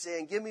throat keeps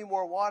saying, give me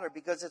more water,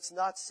 because it's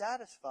not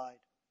satisfied.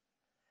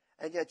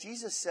 And yet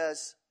Jesus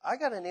says, I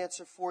got an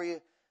answer for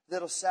you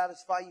that'll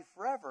satisfy you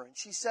forever. And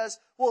she says,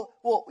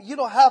 well, you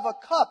don't have a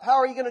cup. How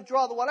are you going to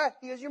draw the water?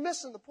 He goes, you're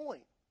missing the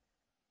point.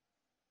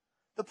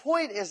 The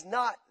point is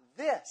not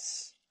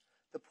this.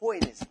 The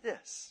point is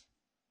this.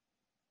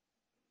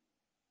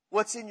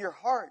 What's in your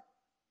heart?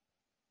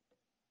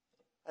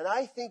 And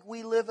I think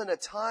we live in a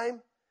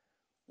time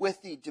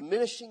with the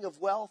diminishing of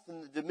wealth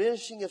and the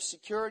diminishing of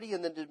security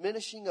and the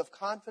diminishing of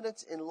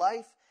confidence in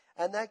life.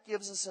 And that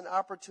gives us an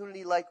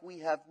opportunity like we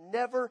have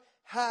never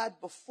had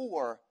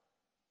before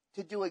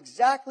to do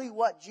exactly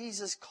what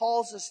Jesus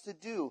calls us to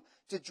do,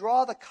 to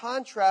draw the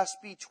contrast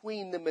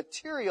between the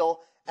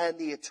material and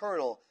the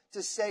eternal,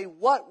 to say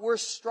what we're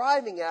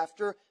striving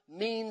after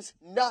means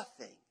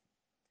nothing.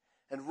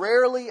 And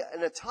rarely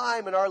in a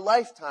time in our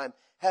lifetime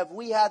have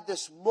we had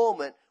this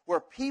moment where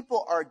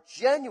people are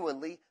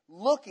genuinely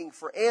looking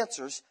for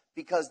answers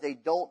because they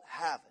don't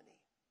have any.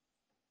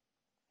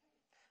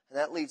 And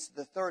that leads to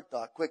the third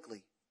thought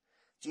quickly.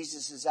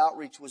 Jesus'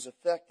 outreach was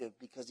effective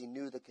because he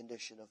knew the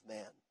condition of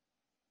man.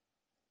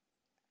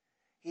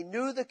 He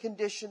knew the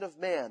condition of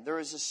man. There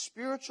is a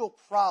spiritual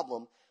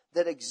problem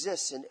that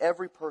exists in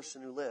every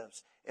person who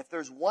lives. If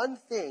there's one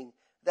thing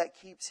that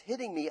keeps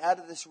hitting me out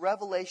of this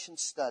Revelation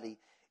study,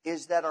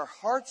 is that our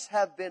hearts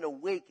have been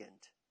awakened,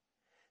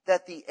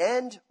 that the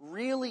end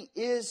really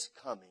is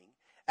coming,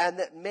 and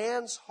that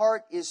man's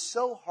heart is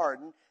so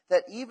hardened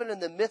that even in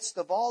the midst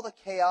of all the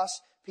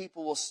chaos,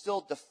 people will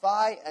still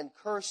defy and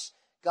curse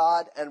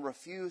God and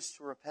refuse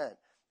to repent.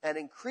 And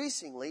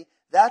increasingly,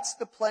 that's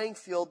the playing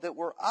field that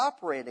we're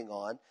operating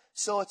on.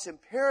 So it's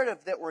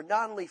imperative that we're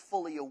not only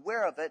fully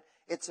aware of it,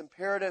 it's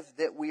imperative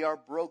that we are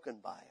broken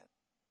by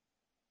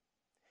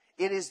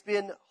it. It has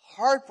been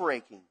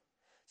heartbreaking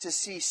to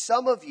see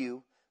some of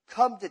you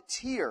come to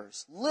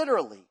tears,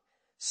 literally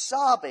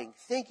sobbing,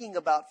 thinking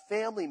about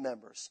family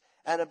members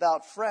and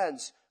about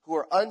friends who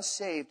are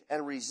unsaved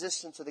and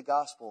resistant to the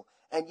gospel.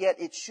 And yet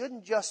it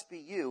shouldn't just be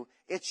you,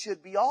 it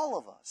should be all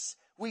of us.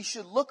 We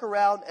should look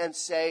around and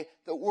say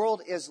the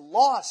world is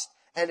lost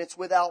and it's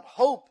without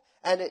hope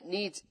and it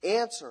needs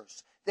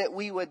answers. That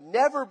we would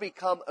never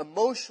become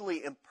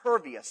emotionally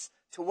impervious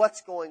to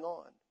what's going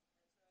on.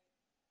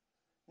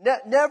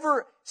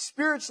 Never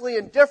spiritually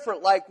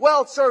indifferent, like,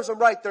 well, it serves them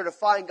right, they're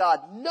defying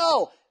God.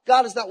 No,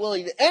 God is not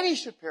willing that any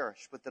should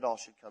perish, but that all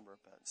should come to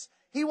repentance.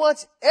 He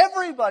wants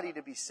everybody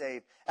to be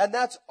saved, and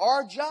that's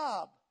our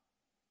job.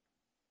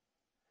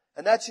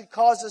 And that should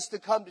cause us to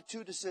come to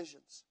two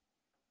decisions.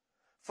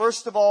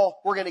 First of all,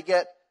 we're going to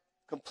get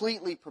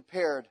completely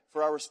prepared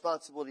for our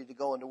responsibility to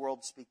go into the world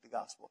and speak the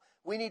gospel.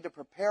 We need to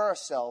prepare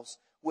ourselves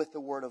with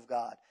the Word of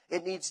God.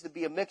 It needs to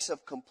be a mix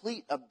of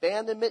complete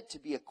abandonment to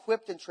be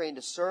equipped and trained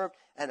to serve,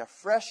 and a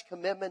fresh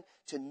commitment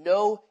to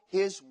know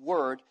His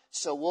Word,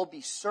 so we'll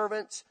be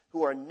servants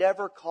who are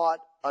never caught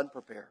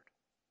unprepared.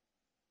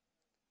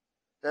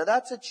 Now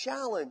that's a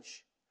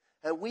challenge,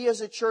 and we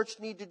as a church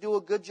need to do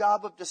a good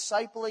job of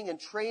discipling and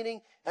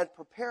training and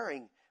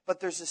preparing. But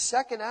there's a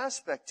second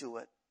aspect to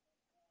it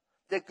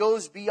that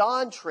goes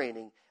beyond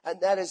training,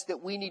 and that is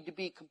that we need to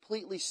be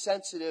completely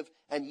sensitive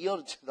and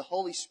yielded to the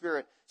Holy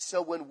Spirit.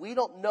 So when we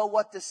don't know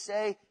what to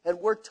say and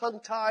we're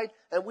tongue-tied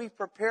and we've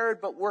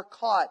prepared but we're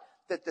caught,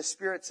 that the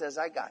Spirit says,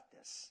 I got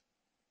this.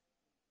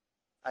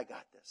 I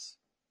got this.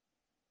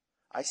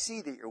 I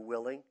see that you're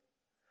willing.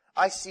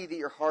 I see that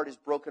your heart is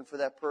broken for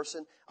that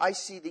person. I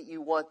see that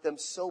you want them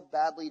so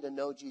badly to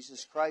know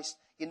Jesus Christ.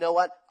 You know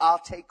what? I'll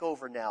take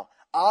over now.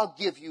 I'll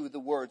give you the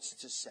words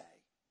to say.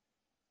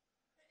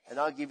 And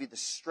I'll give you the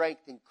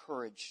strength and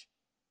courage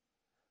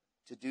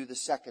to do the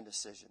second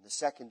decision. The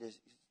second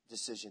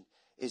decision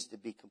is to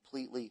be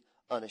completely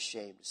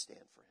unashamed to stand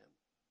for Him.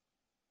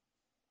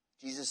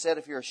 Jesus said,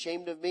 if you're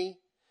ashamed of me,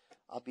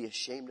 I'll be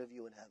ashamed of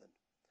you in heaven.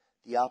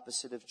 The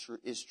opposite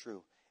is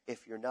true.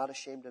 If you're not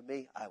ashamed of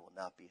me, I will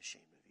not be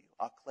ashamed of you.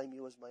 I'll claim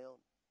you as my own.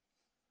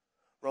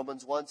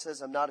 Romans 1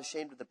 says, I'm not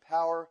ashamed of the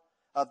power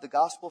of the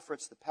gospel, for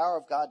it's the power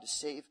of God to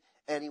save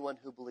anyone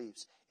who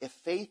believes. If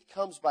faith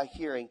comes by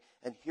hearing,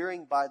 and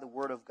hearing by the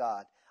word of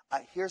God,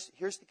 here's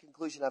the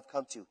conclusion I've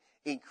come to.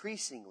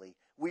 Increasingly,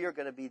 we are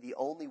going to be the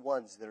only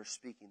ones that are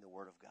speaking the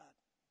word of God.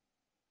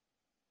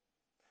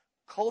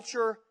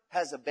 Culture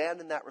has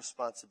abandoned that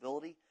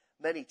responsibility.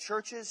 Many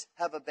churches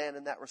have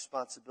abandoned that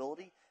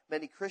responsibility.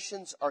 Many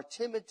Christians are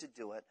timid to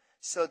do it.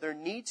 So there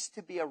needs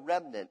to be a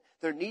remnant.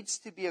 There needs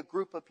to be a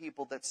group of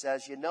people that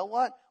says, you know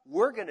what?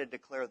 We're going to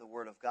declare the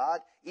word of God.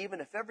 Even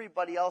if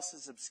everybody else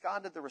has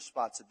absconded the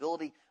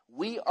responsibility,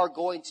 we are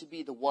going to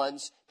be the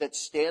ones that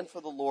stand for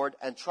the Lord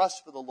and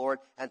trust for the Lord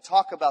and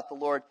talk about the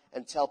Lord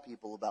and tell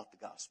people about the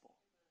gospel.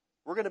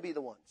 We're going to be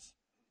the ones.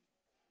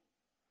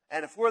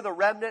 And if we're the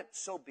remnant,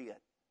 so be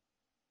it.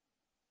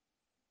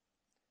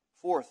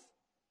 Fourth,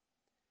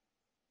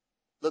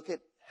 look at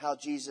how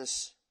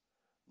Jesus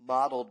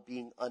modeled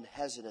being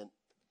unhesitant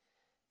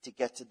to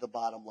get to the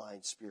bottom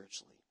line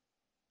spiritually.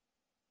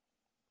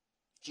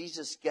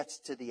 Jesus gets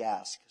to the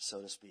ask, so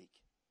to speak.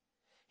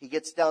 He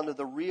gets down to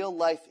the real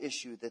life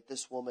issue that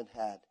this woman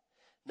had.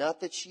 Not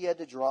that she had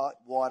to draw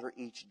water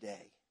each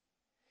day,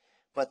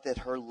 but that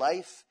her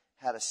life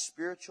had a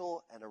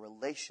spiritual and a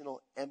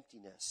relational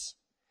emptiness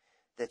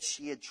that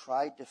she had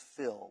tried to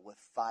fill with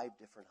 5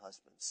 different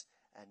husbands,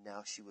 and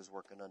now she was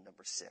working on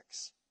number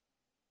 6.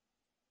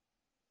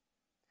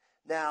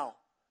 Now,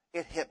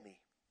 it hit me.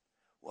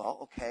 Well,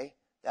 okay,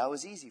 that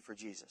was easy for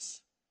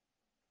Jesus.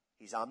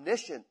 He's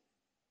omniscient.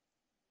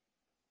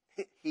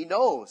 He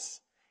knows.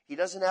 He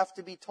doesn't have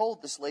to be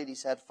told this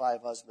lady's had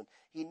 5 husbands.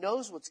 He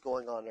knows what's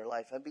going on in her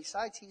life. And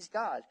besides, He's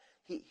God.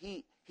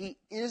 He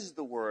is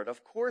the Word.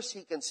 Of course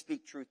He can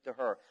speak truth to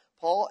her.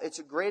 Paul, it's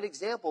a great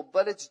example,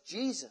 but it's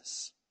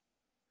Jesus.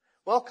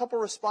 Well, a couple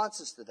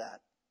responses to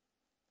that.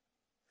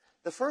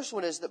 The first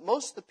one is that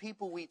most of the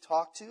people we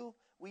talk to,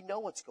 we know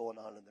what's going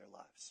on in their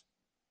lives.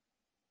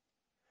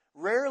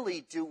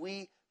 Rarely do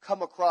we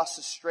come across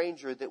a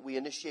stranger that we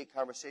initiate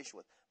conversation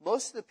with.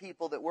 Most of the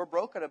people that we're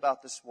broken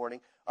about this morning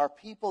are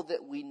people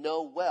that we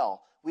know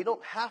well. We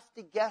don't have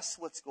to guess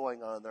what's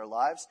going on in their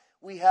lives.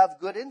 We have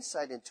good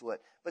insight into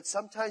it. But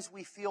sometimes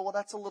we feel, well,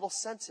 that's a little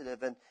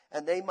sensitive, and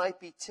they might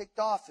be ticked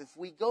off if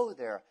we go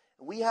there.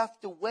 We have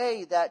to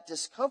weigh that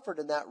discomfort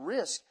and that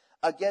risk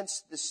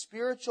against the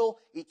spiritual,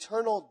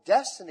 eternal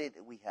destiny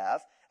that we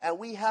have. And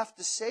we have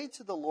to say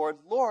to the Lord,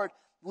 Lord,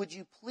 would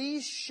you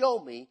please show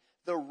me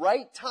the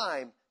right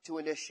time to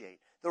initiate?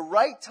 the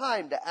right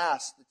time to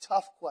ask the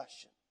tough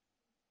question.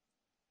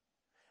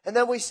 And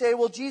then we say,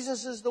 well,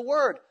 Jesus is the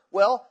Word.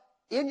 Well,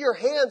 in your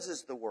hands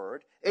is the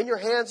Word. In your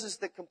hands is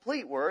the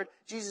complete Word.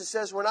 Jesus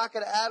says we're not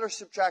going to add or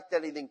subtract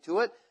anything to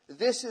it.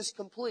 This is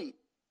complete.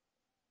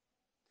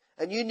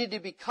 And you need to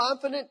be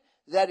confident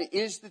that it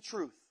is the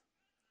truth.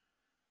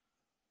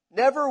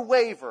 Never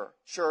waver,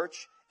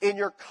 church, in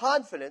your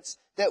confidence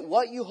that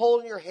what you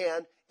hold in your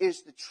hand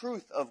is the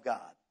truth of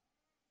God.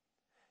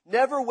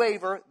 Never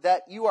waver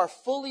that you are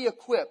fully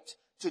equipped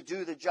to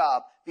do the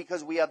job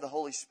because we have the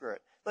Holy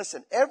Spirit.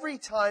 Listen, every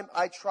time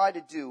I try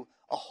to do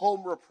a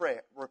home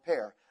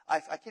repair, I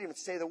can't even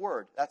say the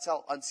word. That's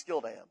how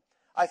unskilled I am.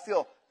 I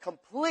feel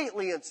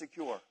completely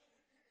insecure.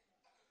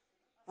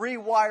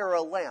 Rewire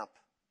a lamp.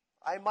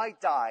 I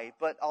might die,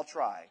 but I'll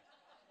try.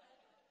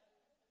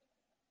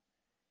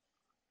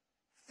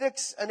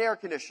 Fix an air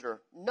conditioner.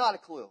 Not a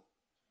clue.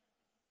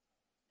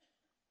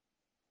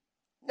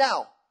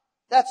 Now,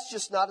 that's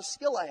just not a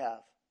skill I have.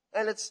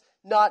 And it's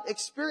not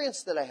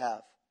experience that I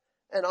have.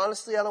 And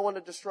honestly, I don't want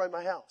to destroy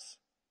my house.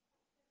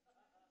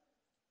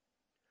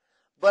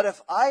 But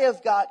if I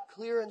have got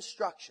clear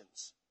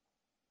instructions,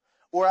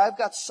 or I've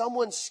got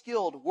someone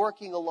skilled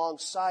working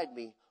alongside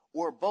me,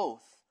 or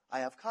both, I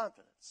have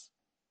confidence.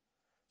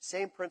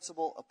 Same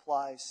principle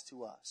applies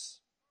to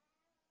us.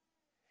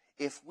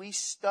 If we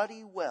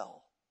study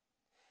well,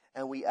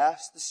 and we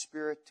ask the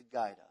Spirit to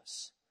guide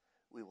us,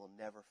 we will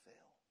never fail.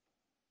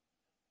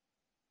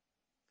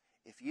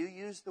 If you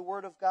use the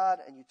Word of God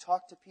and you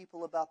talk to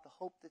people about the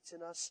hope that's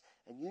in us,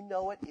 and you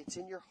know it, it's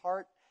in your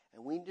heart,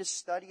 and we need to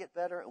study it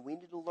better, and we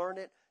need to learn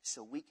it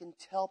so we can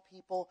tell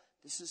people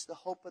this is the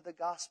hope of the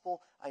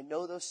gospel. I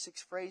know those 6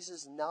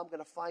 phrases, and now I'm going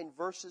to find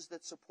verses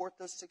that support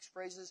those 6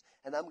 phrases,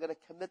 and I'm going to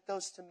commit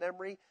those to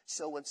memory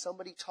so when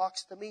somebody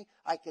talks to me,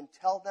 I can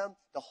tell them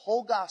the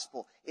whole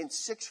gospel in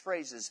 6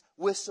 phrases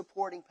with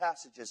supporting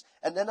passages.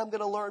 And then I'm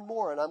going to learn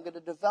more, and I'm going to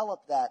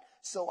develop that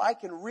so I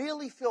can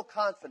really feel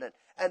confident.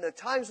 And the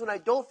times when I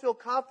don't feel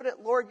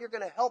confident, Lord, you're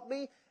going to help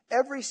me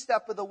every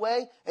step of the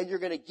way, and you're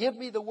going to give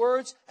me the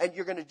words, and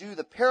you're going to do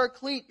the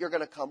paraclete. You're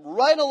going to come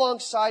right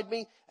alongside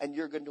me, and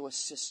you're going to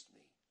assist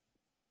me.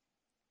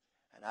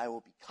 And I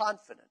will be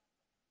confident.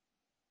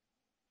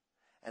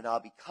 And I'll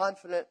be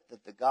confident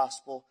that the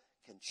gospel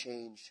can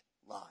change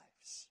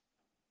lives.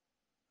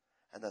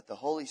 And that the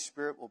Holy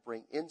Spirit will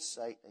bring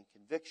insight and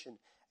conviction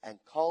and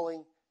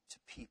calling to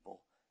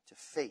people to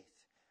faith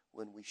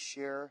when we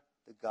share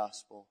the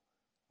gospel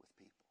with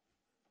people.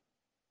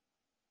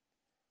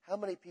 How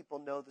many people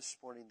know this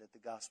morning that the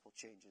gospel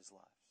changes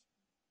lives?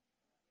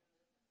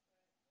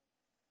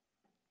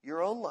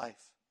 Your own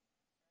life.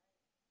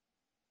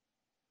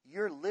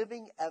 You're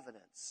living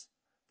evidence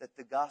that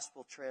the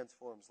gospel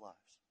transforms lives.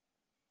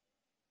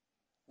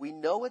 We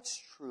know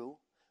it's true.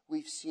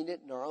 We've seen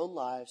it in our own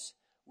lives.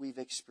 We've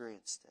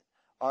experienced it.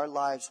 Our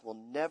lives will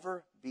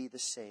never be the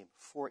same.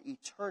 For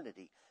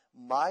eternity,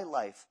 my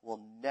life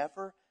will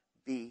never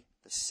be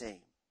the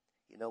same.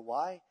 You know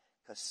why?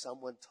 Because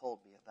someone told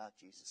me about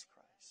Jesus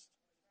Christ.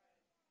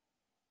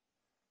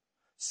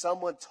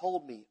 Someone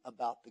told me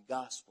about the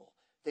gospel.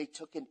 They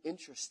took an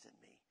interest in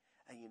me.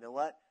 And you know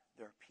what?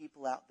 There are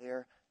people out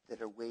there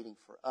that are waiting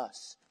for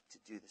us to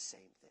do the same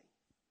thing.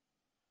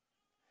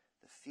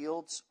 The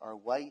fields are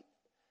white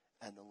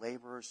and the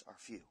laborers are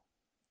few.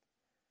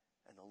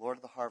 And the Lord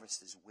of the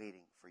harvest is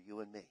waiting for you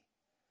and me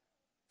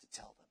to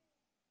tell them.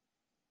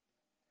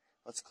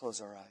 Let's close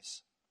our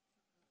eyes.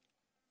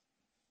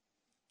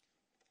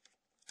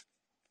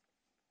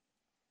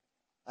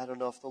 I don't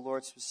know if the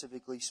Lord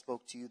specifically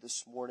spoke to you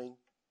this morning.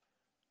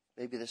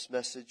 Maybe this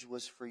message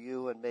was for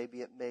you, and maybe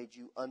it made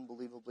you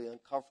unbelievably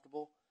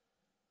uncomfortable.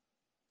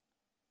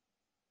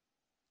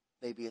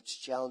 Maybe it's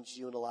challenged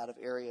you in a lot of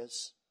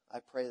areas. I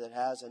pray that it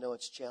has. I know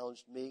it's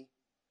challenged me.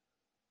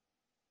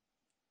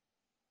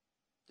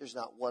 There's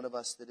not one of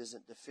us that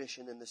isn't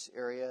deficient in this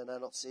area, and I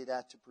don't say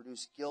that to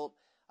produce guilt.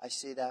 I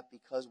say that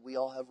because we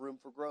all have room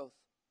for growth.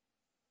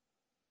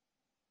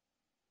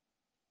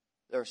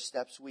 There are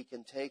steps we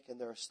can take, and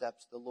there are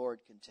steps the Lord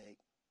can take.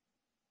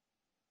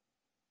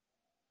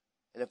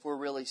 And if we're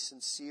really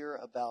sincere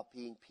about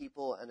being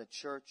people and a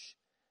church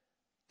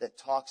that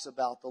talks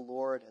about the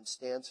Lord and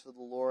stands for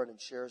the Lord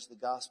and shares the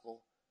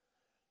gospel,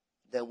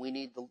 then we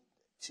need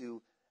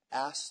to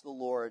ask the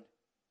Lord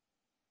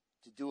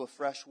to do a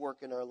fresh work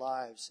in our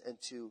lives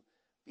and to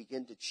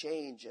begin to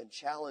change and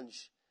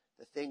challenge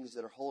the things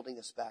that are holding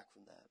us back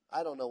from that.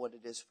 I don't know what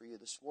it is for you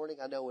this morning.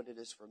 I know what it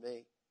is for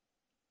me.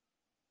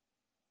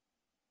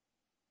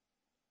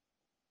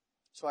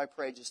 So I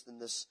pray just in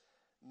this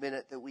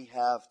minute that we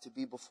have to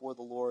be before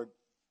the Lord,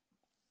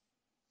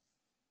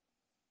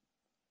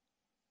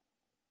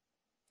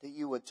 that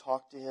you would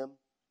talk to Him,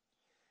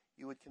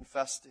 you would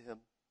confess to Him,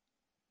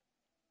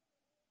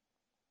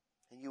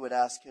 and you would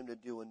ask Him to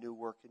do a new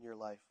work in your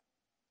life.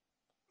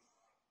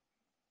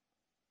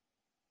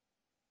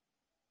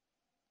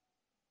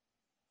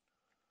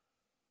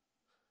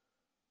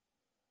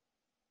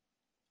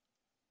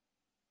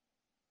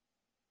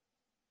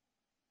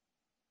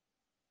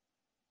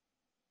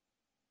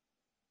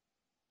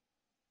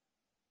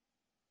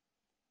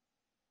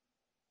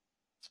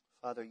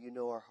 Father, you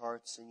know our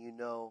hearts, and you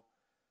know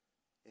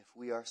if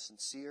we are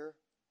sincere.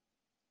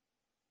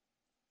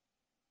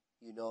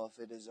 You know if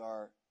it is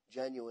our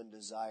genuine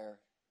desire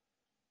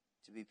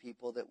to be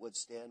people that would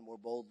stand more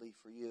boldly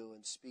for you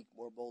and speak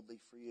more boldly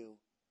for you,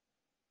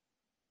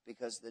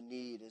 because the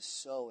need is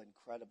so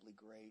incredibly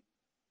great.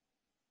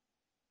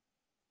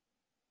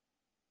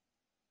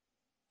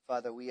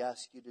 Father, we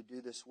ask you to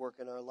do this work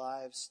in our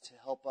lives to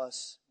help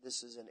us.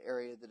 This is an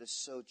area that is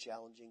so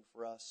challenging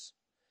for us.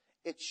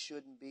 It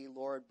shouldn't be,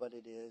 Lord, but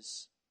it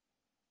is.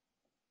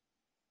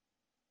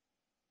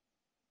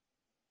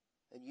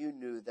 And you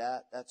knew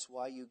that. That's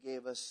why you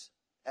gave us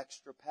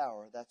extra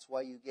power. That's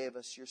why you gave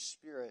us your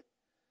Spirit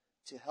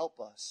to help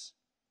us.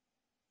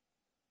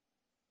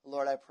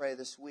 Lord, I pray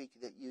this week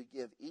that you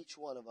give each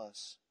one of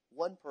us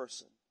one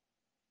person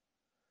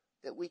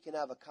that we can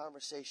have a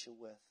conversation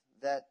with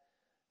that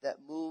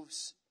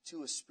moves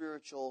to a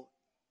spiritual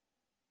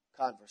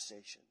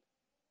conversation.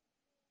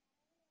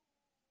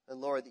 And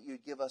Lord, that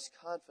you'd give us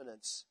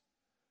confidence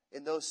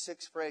in those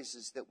 6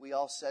 phrases that we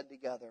all said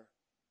together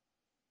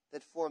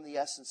that form the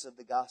essence of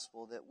the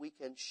gospel, that we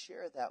can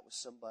share that with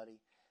somebody.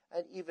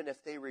 And even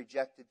if they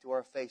reject it to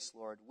our face,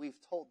 Lord, we've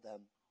told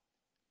them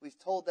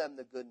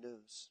the good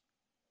news.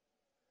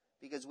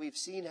 Because we've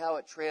seen how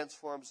it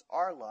transforms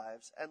our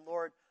lives. And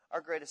Lord, our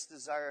greatest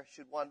desire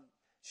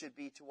should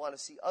be to want to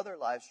see other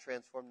lives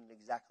transformed in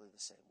exactly the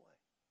same way.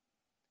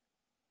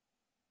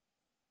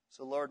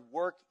 So Lord,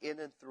 work in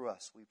and through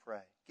us, we pray.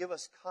 Give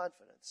us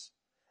confidence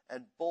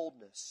and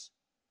boldness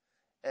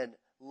and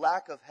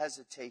lack of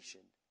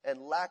hesitation and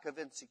lack of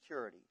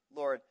insecurity.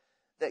 Lord,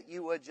 that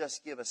you would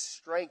just give us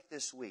strength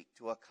this week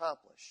to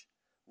accomplish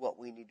what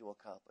we need to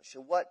accomplish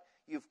and what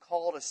you've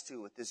called us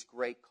to with this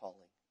great calling.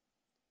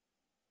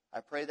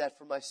 I pray that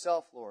for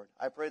myself, Lord.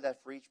 I pray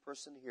that for each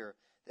person here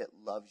that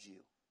loves you.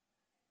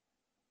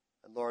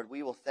 And Lord,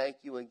 we will thank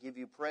you and give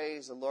you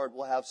praise. And Lord,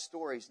 we'll have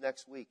stories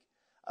next week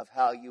of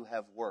how you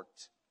have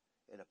worked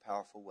in a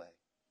powerful way.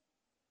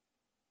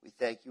 We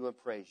thank you and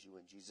praise you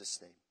in Jesus'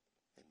 name.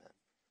 Amen.